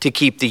to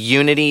keep the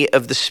unity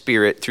of the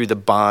Spirit through the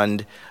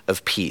bond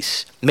of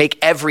peace. Make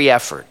every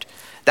effort.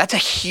 That's a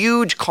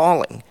huge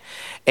calling.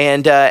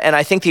 And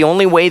I think the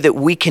only way that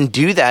we can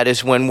do that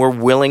is when we're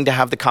willing to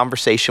have the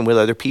conversation with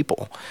other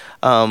people,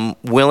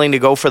 willing to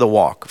go for the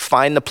walk,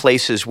 find the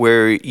places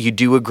where you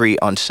do agree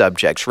on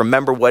subjects.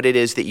 Remember what it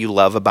is that you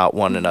love about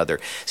one another.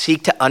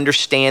 Seek to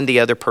understand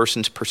the other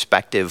person's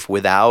perspective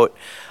without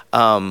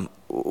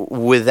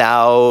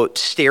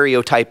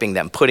stereotyping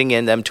them, putting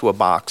in them to a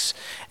box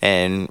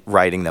and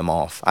writing them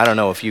off. I don't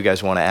know if you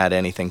guys want to add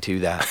anything to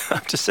that.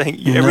 I'm just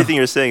saying, everything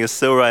you're saying is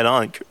so right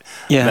on,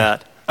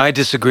 Matt. I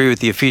disagree with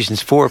the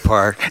Ephesians 4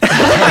 part. That's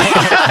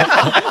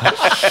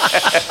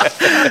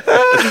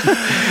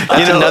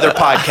another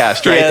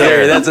podcast right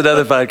there. That's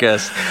another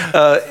podcast.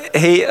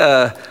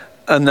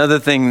 Another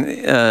thing,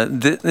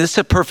 this is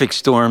a perfect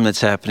storm that's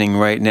happening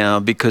right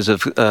now because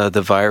of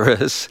the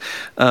virus,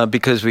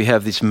 because we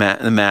have these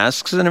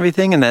masks and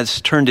everything, and that's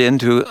turned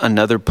into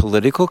another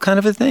political kind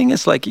of a thing.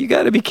 It's like, you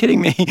got to be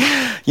kidding me.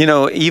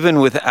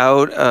 Even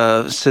without,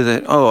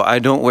 I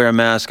don't wear a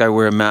mask, I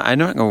wear a mask. I'm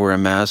not going to wear a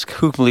mask.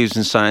 Who believes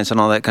in science and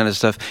all that kind of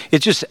stuff? It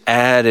just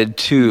added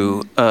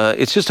to,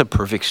 it's just a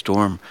perfect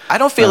storm. I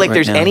don't feel like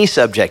there's any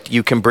subject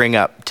you can bring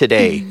up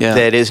today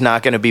that is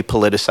not going to be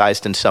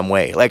politicized in some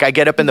way. Like, I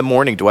get up in the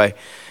morning,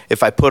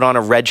 if I put on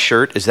a red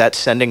shirt, is that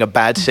sending a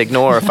bad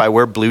signal? Or if I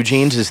wear blue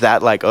jeans, is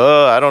that like,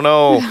 I don't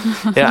know.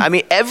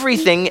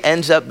 Everything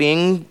ends up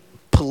being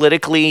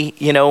politically,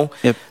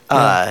 Yep.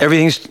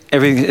 Everything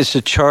is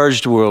a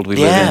charged world we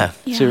live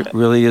in. Yeah. It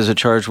really is a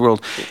charged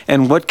world.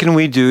 And what can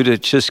we do to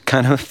just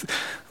kind of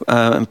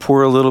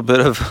pour a little bit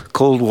of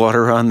cold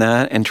water on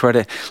that and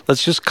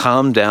let's just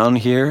calm down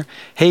here.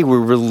 Hey, we're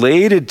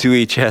related to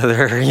each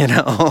other,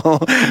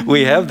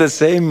 We have the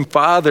same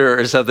father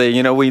or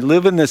something, we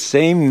live in the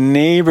same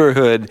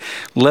neighborhood.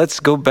 Let's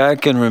go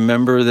back and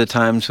remember the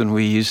times when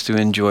we used to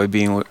enjoy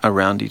being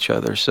around each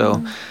other.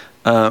 So,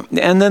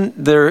 and then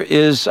there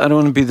is, I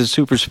don't want to be the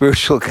super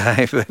spiritual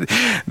guy, but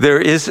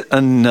there is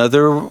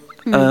another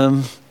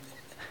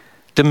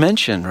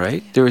dimension,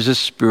 right? There is a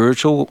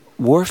spiritual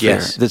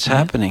warfare that's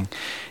happening.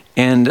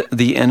 And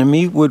the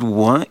enemy would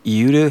want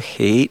you to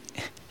hate,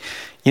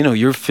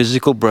 your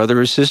physical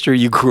brother or sister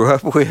you grew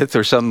up with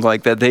or something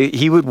like that.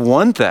 He would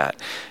want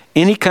that.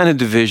 Any kind of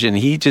division,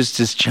 he just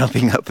is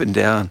jumping up and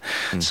down.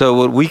 So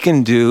what we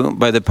can do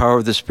by the power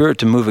of the Spirit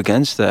to move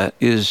against that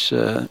is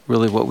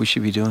really what we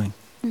should be doing.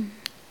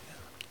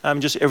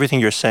 Just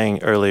everything you're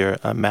saying earlier,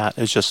 Matt,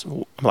 is just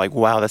like,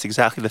 wow, that's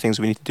exactly the things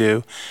we need to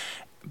do.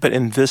 But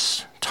in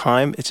this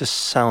time, it just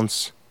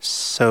sounds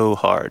so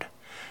hard.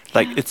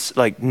 Like it's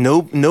like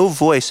no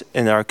voice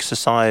in our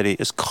society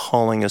is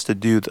calling us to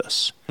do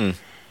this.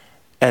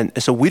 And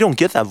so we don't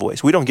get that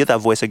voice. We don't get that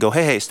voice that go,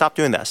 hey, stop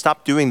doing that.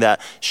 Stop doing that.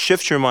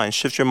 Shift your mind.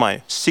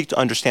 Seek to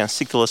understand.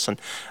 Seek to listen.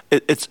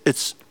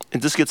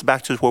 And this gets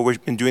back to what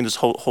we've been doing this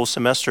whole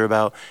semester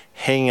about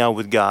hanging out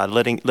with God,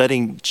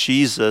 letting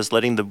Jesus,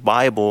 letting the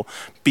Bible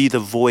be the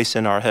voice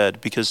in our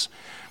head, because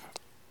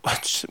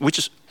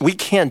we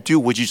can't do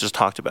what you just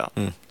talked about.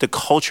 The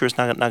culture is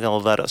not going to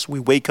let us. We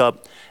wake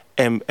up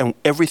and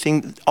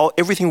everything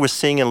we're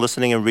seeing and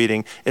listening and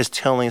reading is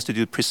telling us to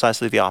do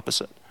precisely the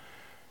opposite.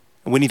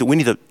 We need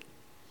to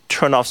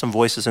turn off some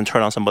voices and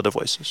turn on some other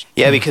voices.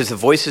 Yeah, because the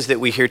voices that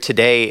we hear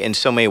today in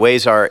so many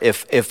ways are,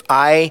 if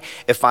I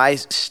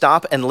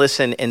stop and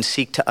listen and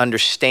seek to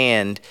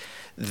understand,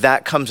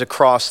 that comes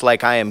across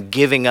like I am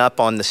giving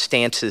up on the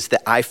stances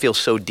that I feel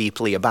so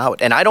deeply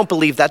about. And I don't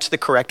believe that's the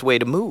correct way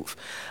to move.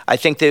 I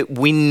think that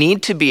we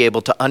need to be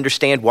able to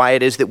understand why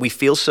it is that we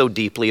feel so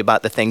deeply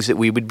about the things that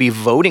we would be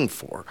voting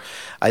for.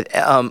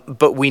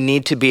 But we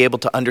need to be able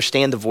to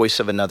understand the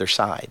voice of another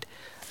side.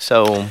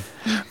 So,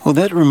 well,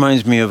 that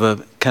reminds me of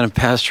a kind of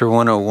Pastor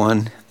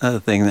 101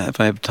 thing that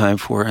if I have time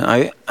for.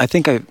 I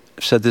think I've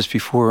said this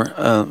before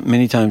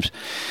many times.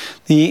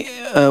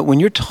 When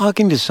you're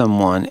talking to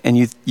someone and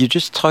you're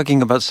just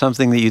talking about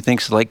something that you think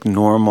is like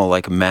normal,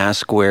 like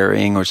mask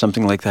wearing or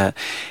something like that,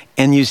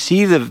 and you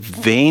see the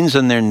veins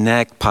on their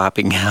neck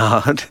popping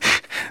out,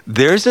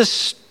 there's a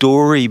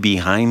story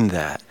behind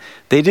that.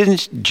 They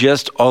didn't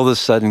just all of a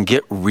sudden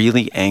get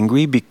really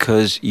angry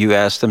because you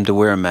asked them to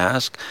wear a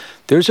mask.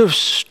 There's a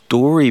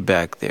story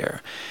back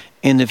there.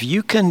 And if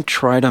you can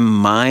try to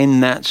mine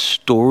that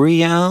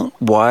story out,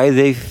 why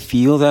they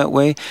feel that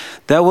way,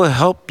 that will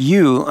help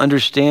you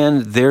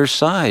understand their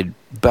side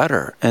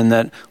better. And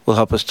that will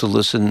help us to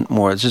listen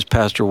more. This is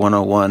Pastor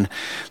 101.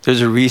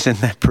 There's a reason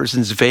that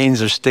person's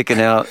veins are sticking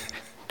out.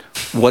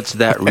 What's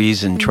that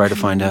reason? Try to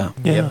find out.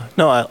 Yeah.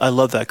 No, I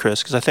love that,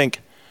 Chris, because I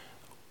think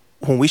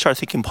when we start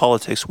thinking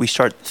politics, we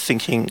start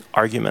thinking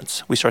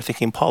arguments. We start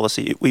thinking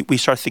policy. We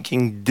start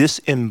thinking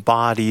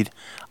disembodied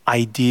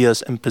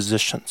ideas and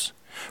positions,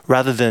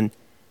 rather than,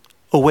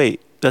 oh wait,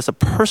 there's a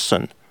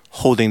person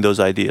holding those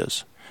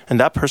ideas. And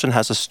that person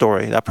has a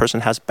story. That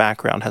person has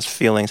background, has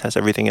feelings, has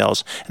everything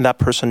else. And that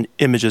person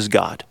images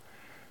God.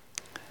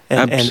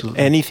 And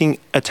anything,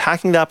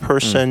 attacking that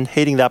person,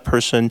 hating that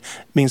person,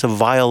 means a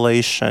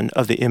violation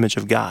of the image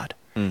of God.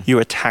 You're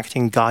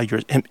attacking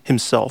God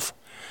himself.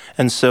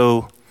 And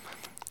so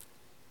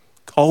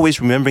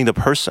always remembering the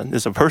person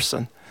is a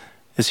person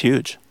is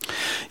huge.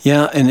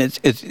 Yeah, and it's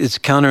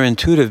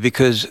counterintuitive,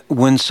 because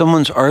when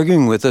someone's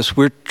arguing with us,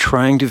 we're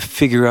trying to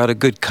figure out a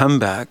good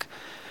comeback.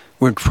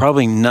 We're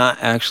probably not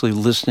actually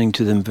listening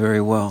to them very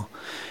well.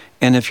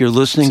 And if you're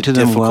listening to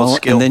them well,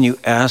 skill. And then you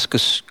ask a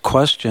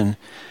question,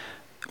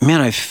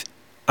 man,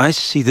 I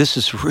see this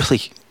is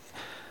really,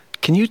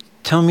 can you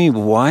tell me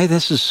why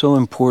this is so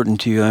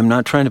important to you? I'm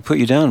not trying to put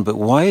you down, but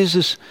why is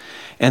this?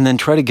 And then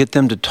try to get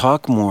them to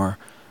talk more.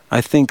 I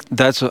think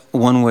that's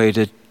one way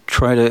to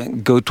try to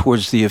go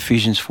towards the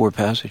Ephesians 4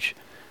 passage.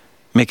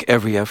 Make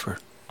every effort.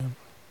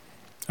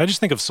 I just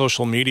think of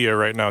social media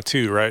right now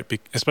too, right?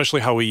 Especially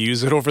how we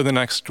use it over the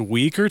next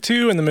week or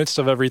two in the midst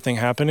of everything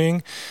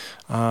happening.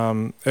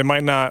 It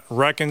might not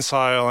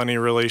reconcile any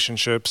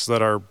relationships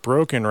that are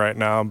broken right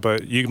now,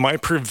 but you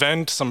might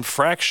prevent some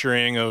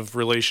fracturing of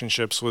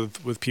relationships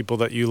with people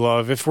that you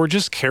love if we're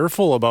just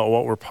careful about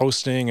what we're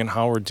posting and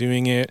how we're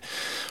doing it,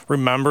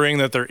 remembering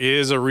that there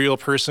is a real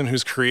person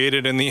who's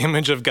created in the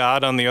image of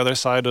God on the other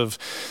side of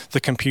the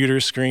computer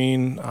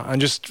screen,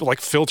 and just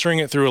like filtering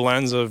it through a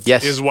lens of,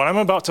 is what I'm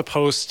about to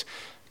post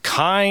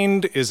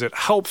kind? Is it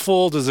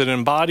helpful? Does it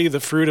embody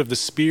the fruit of the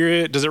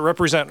Spirit? Does it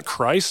represent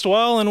Christ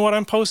well in what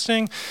I'm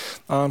posting?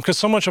 Because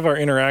so much of our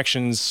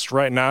interactions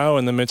right now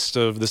in the midst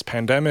of this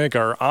pandemic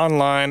are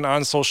online,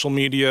 on social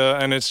media,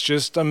 and it's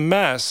just a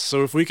mess.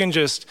 So if we can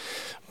just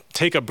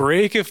take a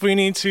break if we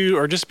need to,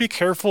 or just be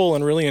careful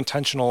and really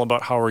intentional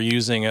about how we're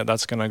using it,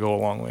 that's going to go a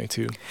long way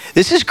too.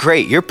 This is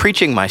great. You're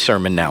preaching my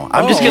sermon now.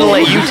 I'm just going to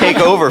let you take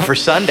over for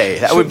Sunday.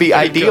 That would be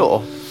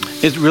ideal.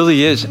 It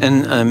really is.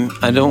 And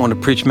I don't want to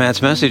preach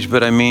Matt's message,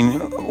 but I mean,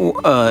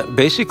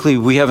 basically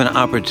we have an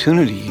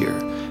opportunity here.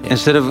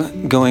 Instead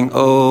of going,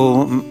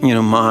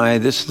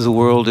 this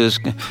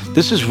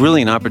is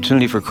really an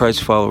opportunity for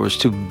Christ followers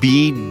to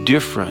be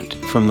different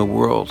from the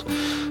world.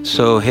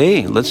 So,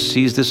 hey, let's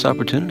seize this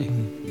opportunity.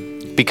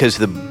 Because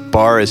the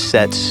bar is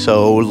set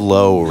so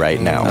low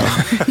right now.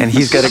 And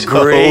he's got a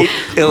great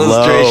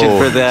illustration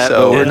for that,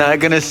 but we're not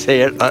going to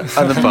say it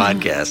on the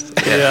podcast.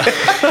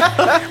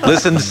 Yeah.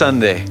 Listen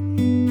Sunday.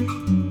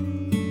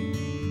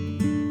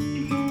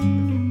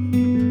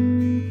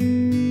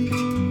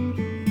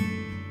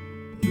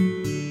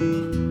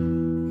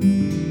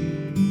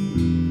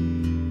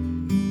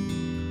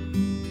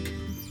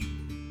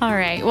 All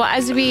right. Well,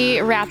 as we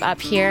wrap up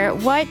here,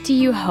 what do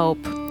you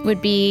hope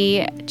would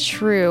be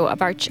true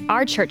of our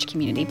church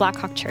community,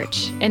 Blackhawk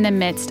Church, in the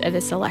midst of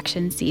this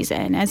election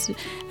season?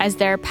 As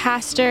their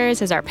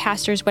pastors, as our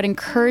pastors, what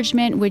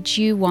encouragement would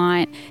you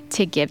want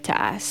to give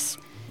to us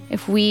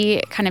if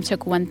we kind of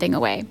took one thing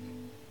away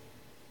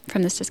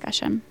from this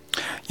discussion?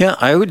 Yeah,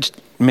 I would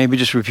maybe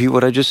just repeat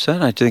what I just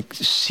said. I think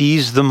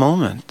seize the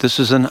moment. This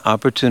is an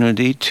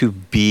opportunity to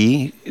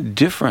be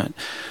different,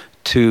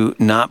 to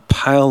not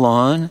pile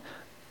on,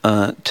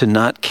 to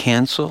not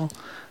cancel,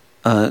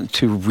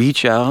 to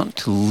reach out,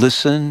 to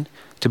listen,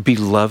 to be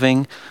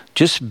loving.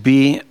 Just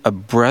be a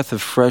breath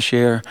of fresh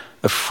air,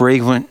 a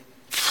fragrant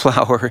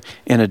flower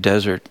in a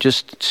desert.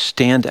 Just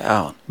stand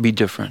out, be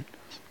different.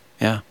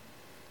 Yeah.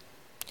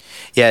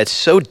 Yeah, it's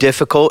so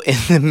difficult in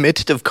the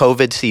midst of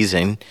COVID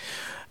season.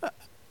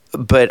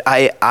 But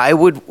I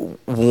would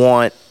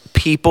want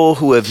people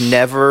who have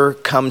never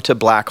come to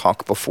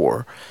Blackhawk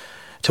before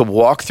to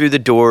walk through the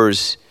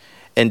doors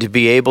and to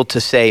be able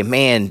to say,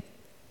 man,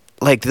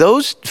 like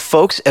those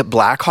folks at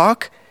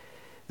Blackhawk,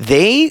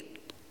 they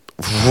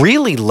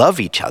really love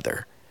each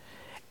other.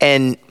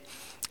 And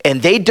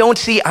they don't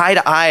see eye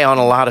to eye on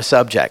a lot of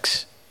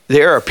subjects.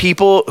 There are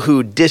people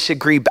who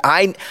disagree.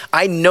 I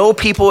know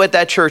people at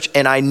that church,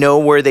 and I know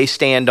where they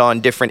stand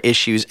on different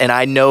issues. And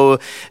I know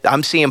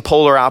I'm seeing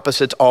polar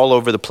opposites all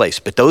over the place.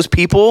 But those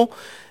people,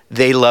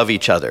 they love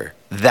each other.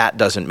 That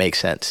doesn't make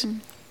sense.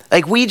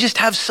 Like, we just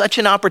have such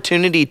an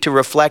opportunity to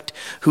reflect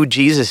who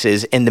Jesus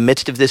is in the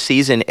midst of this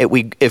season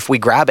if we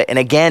grab it. And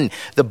again,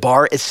 the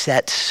bar is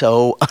set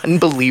so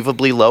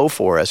unbelievably low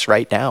for us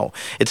right now.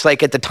 It's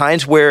like at the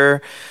times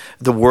where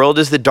the world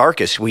is the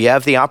darkest, we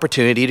have the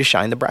opportunity to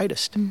shine the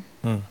brightest.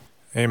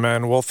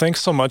 Amen. Well,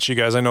 thanks so much, you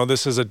guys. I know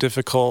this is a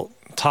difficult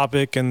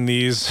topic and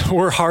these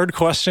were hard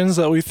questions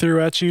that we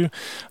threw at you,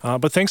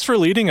 but thanks for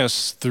leading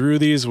us through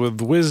these with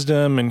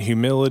wisdom and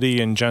humility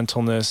and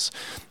gentleness,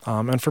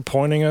 and for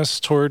pointing us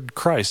toward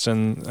Christ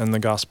and the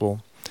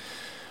gospel.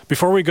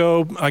 Before we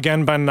go,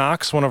 again, Ben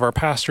Knox, one of our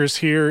pastors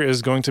here,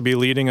 is going to be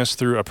leading us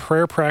through a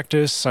prayer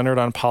practice centered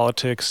on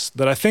politics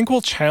that I think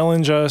will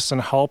challenge us and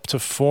help to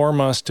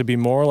form us to be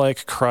more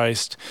like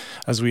Christ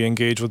as we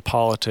engage with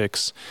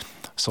politics.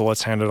 So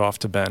let's hand it off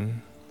to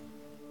Ben.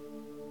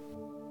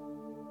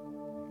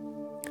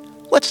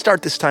 Let's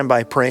start this time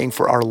by praying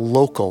for our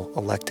local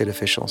elected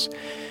officials.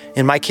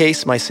 In my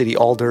case, my city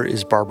alder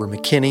is Barbara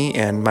McKinney,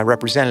 and my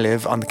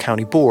representative on the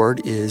county board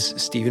is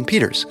Stephen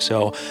Peters.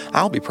 So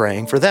I'll be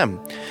praying for them.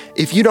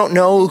 If you don't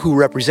know who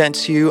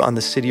represents you on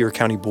the city or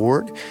county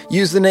board,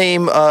 use the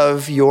name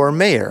of your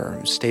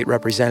mayor, state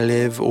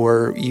representative,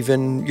 or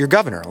even your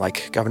governor,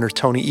 like Governor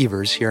Tony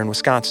Evers here in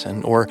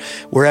Wisconsin, or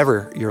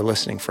wherever you're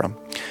listening from.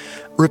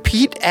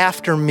 Repeat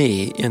after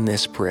me in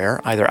this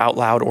prayer, either out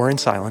loud or in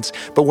silence.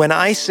 But when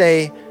I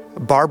say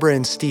Barbara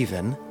and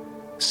Stephen,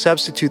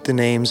 substitute the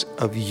names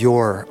of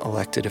your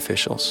elected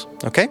officials.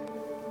 Okay?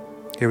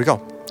 Here we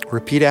go.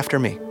 Repeat after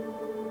me.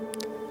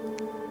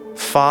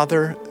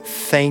 Father,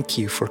 thank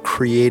you for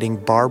creating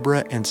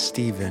Barbara and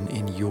Stephen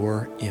in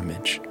your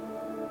image.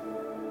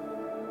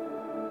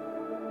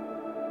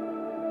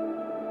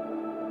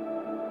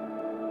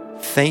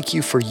 Thank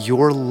you for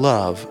your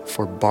love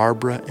for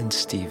Barbara and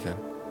Stephen.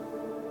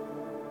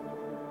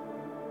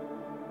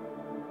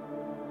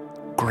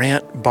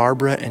 Grant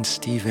Barbara and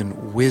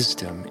Stephen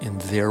wisdom in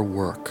their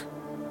work.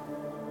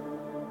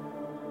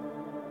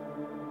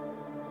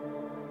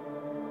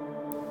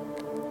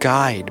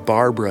 Guide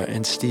Barbara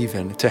and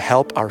Stephen to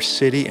help our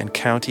city and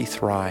county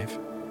thrive.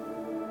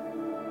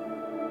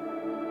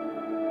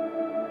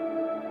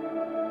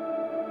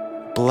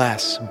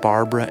 Bless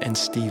Barbara and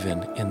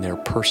Stephen in their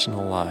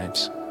personal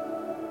lives.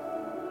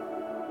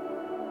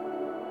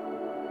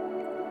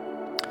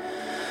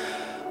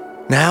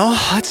 Now,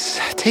 let's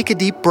take a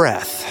deep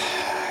breath,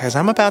 because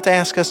I'm about to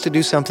ask us to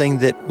do something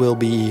that will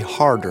be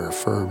harder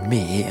for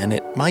me, and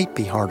it might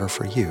be harder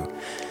for you.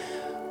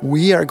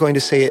 We are going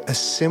to say a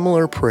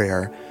similar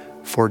prayer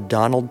for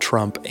Donald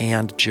Trump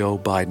and Joe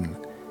Biden,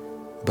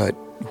 but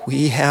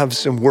we have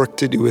some work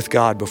to do with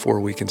God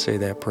before we can say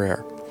that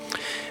prayer.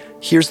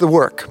 Here's the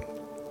work.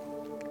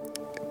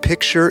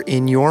 Picture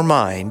in your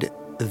mind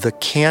the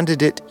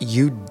candidate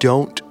you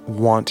don't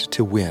want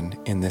to win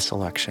in this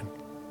election.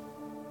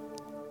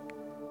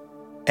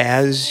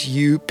 As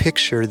you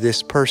picture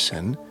this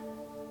person,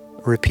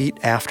 repeat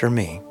after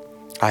me,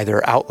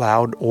 either out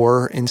loud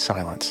or in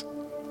silence.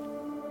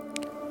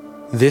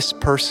 This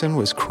person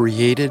was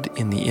created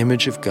in the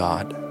image of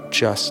God,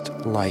 just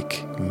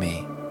like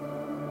me.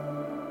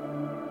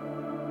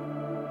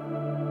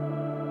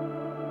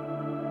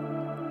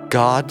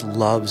 God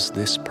loves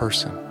this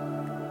person.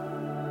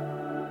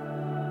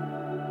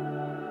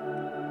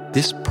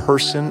 This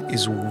person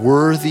is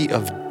worthy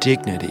of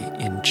dignity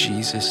in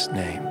Jesus'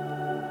 name.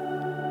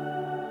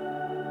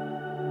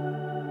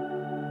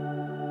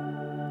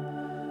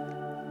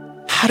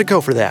 How'd it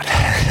go for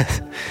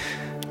that?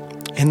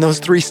 In those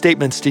three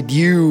statements, did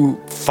you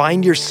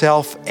find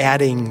yourself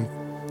adding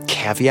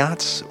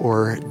caveats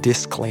or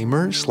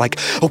disclaimers? Like,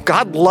 oh,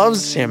 God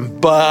loves him,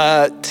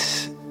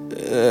 but...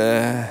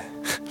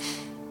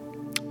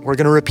 We're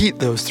going to repeat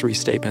those three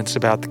statements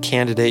about the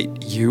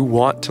candidate you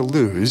want to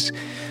lose,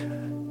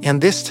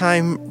 and this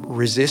time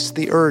resist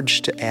the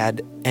urge to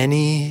add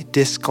any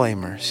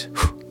disclaimers.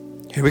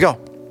 Here we go.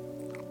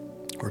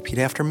 Repeat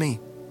after me.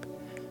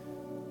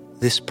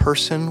 This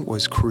person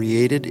was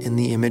created in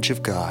the image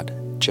of God,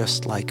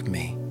 just like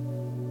me.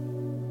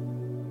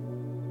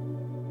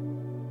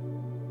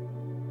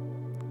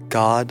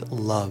 God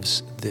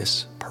loves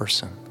this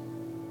person.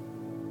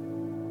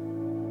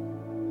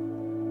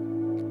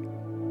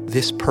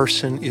 This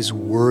person is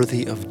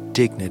worthy of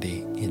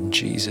dignity in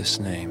Jesus'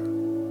 name.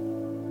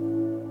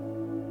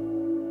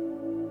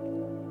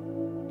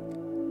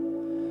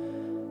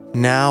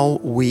 Now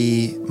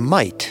we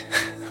might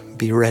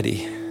be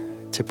ready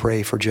to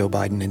pray for Joe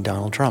Biden and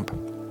Donald Trump.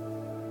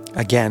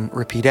 Again,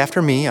 repeat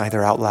after me,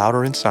 either out loud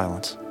or in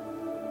silence.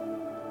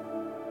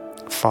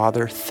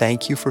 Father,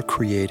 thank you for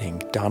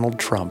creating Donald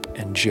Trump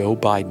and Joe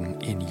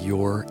Biden in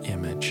your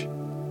image.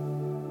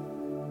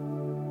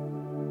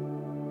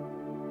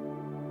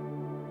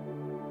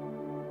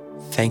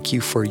 Thank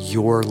you for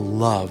your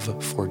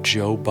love for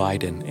Joe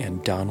Biden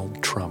and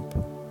Donald Trump.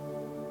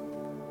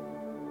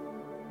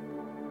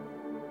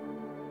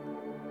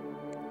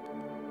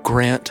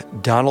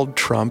 Grant Donald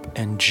Trump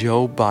and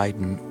Joe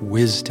Biden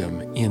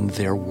wisdom in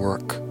their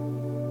work.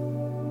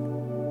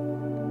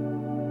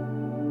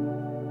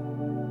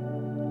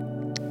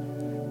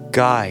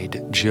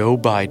 Guide Joe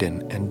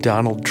Biden and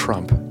Donald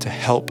Trump to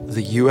help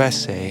the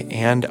USA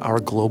and our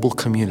global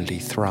community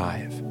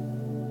thrive.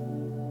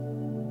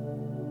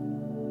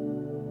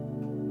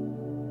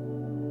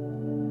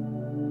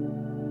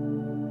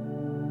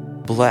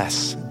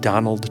 Bless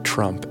Donald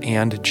Trump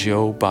and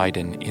Joe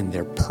Biden in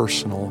their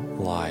personal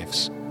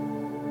lives.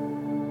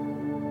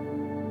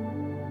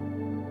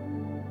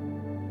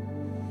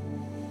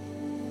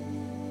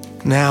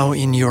 Now,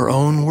 in your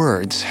own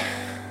words,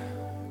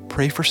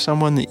 pray for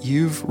someone that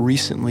you've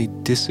recently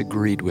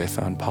disagreed with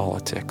on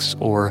politics,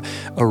 or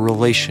a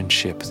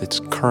relationship that's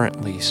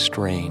currently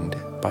strained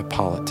by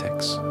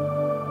politics.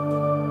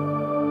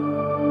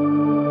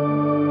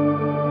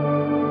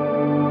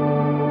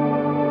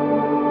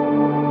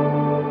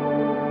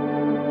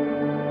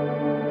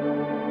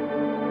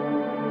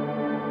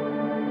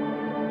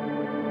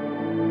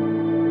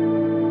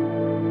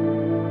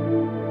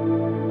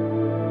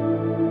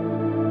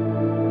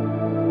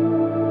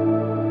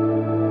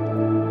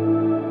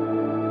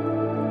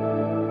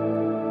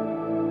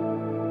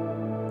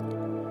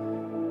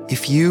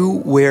 If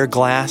you wear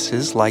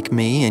glasses like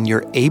me and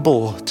you're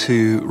able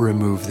to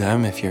remove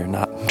them, if you're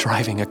not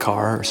driving a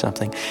car or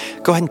something,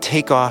 go ahead and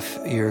take off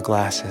your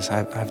glasses.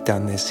 I've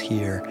done this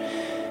here.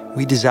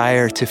 We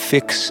desire to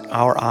fix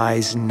our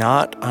eyes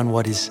not on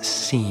what is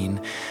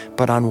seen,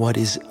 but on what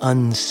is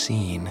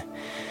unseen.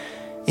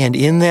 And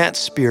in that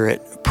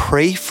spirit,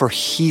 pray for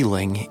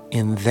healing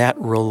in that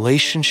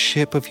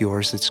relationship of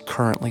yours that's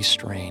currently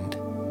strained.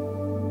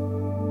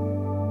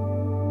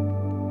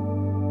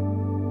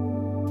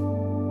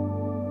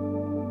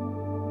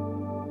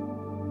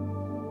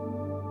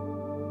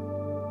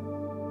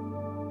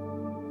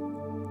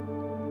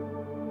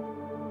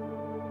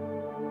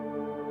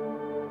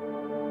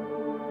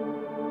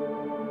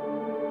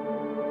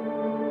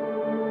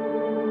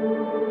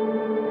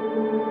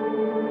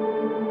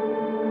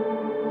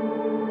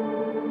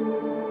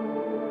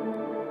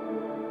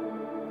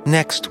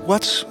 Next,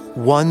 what's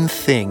one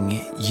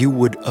thing you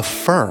would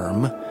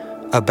affirm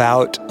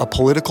about a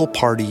political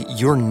party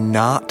you're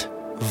not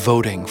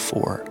voting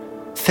for?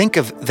 Think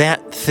of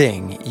that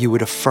thing you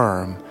would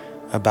affirm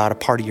about a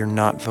party you're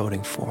not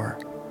voting for.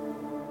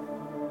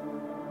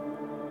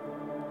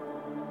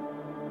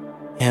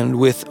 And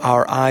with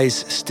our eyes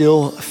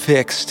still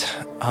fixed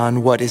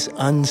on what is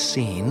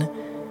unseen,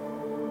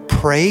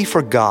 pray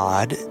for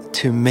God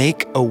to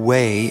make a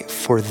way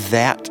for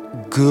that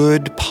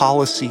good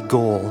policy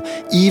goal,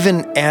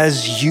 even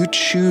as you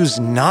choose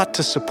not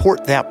to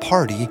support that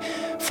party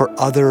for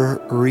other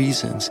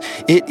reasons.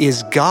 It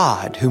is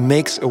God who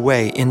makes a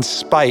way in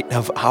spite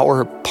of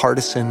our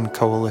partisan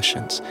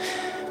coalitions.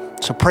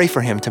 So pray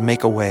for him to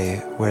make a way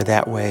where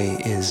that way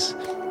is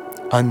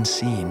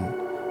unseen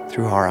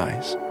through our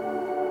eyes.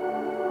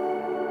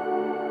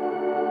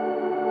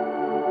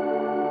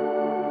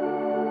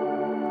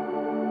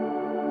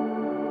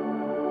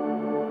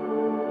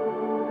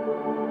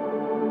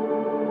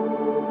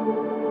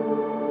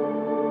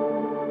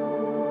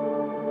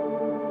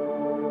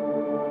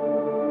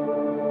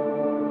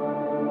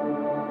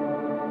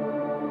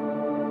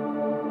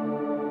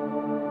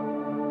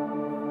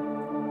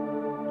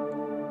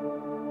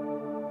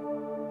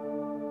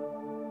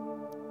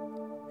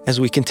 As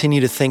we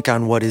continue to think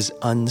on what is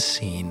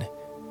unseen,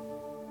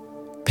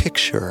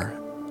 picture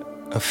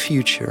a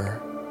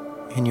future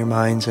in your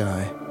mind's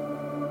eye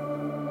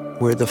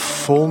where the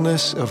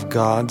fullness of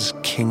God's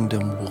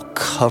kingdom will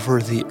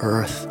cover the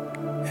earth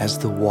as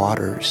the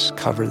waters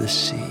cover the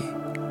sea.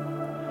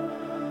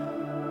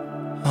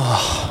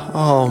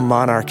 Oh,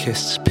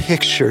 monarchists,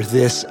 picture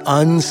this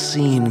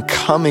unseen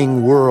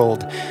coming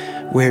world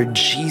where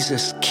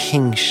Jesus'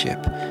 kingship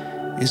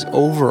is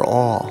over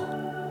all.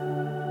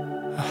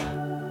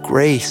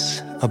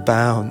 grace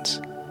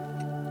abounds.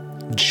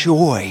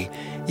 Joy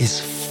is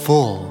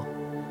full.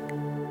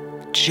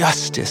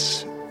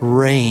 Justice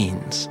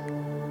reigns.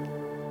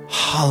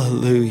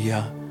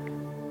 Hallelujah.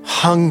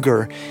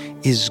 Hunger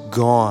is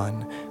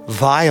gone.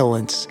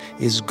 Violence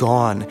is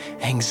gone.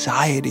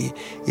 Anxiety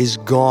is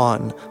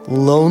gone.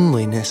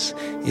 Loneliness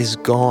is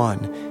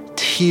gone.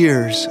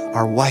 Tears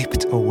are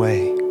wiped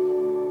away.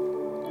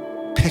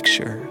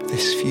 Picture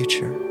this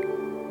future.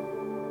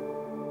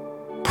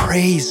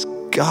 Praise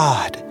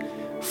God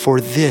for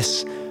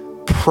this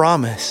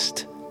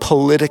promised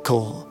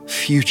political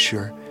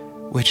future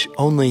which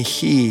only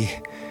He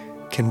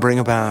can bring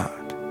about.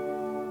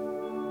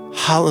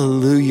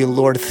 Hallelujah,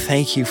 Lord,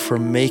 thank you for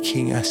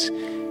making us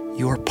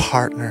your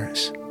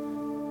partners.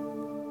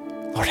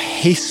 Lord,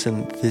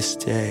 hasten this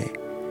day.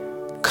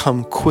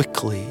 Come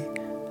quickly,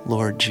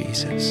 Lord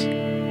Jesus.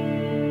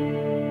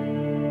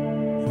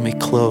 Let me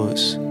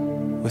close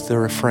with the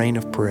refrain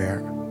of prayer.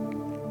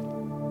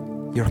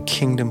 Your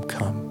kingdom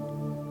come,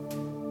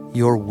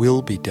 your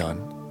will be done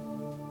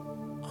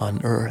on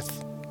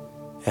earth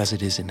as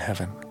it is in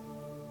heaven.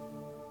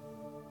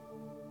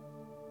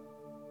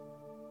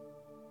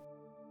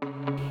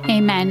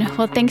 Amen.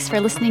 Well, thanks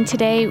for listening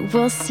today.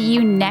 We'll see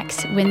you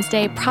next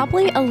Wednesday,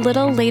 probably a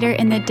little later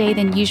in the day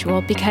than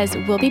usual, because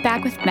we'll be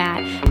back with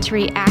Matt to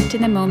react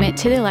in the moment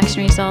to the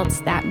election results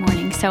that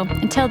morning. So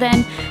until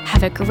then,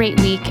 have a great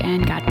week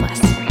and God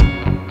bless.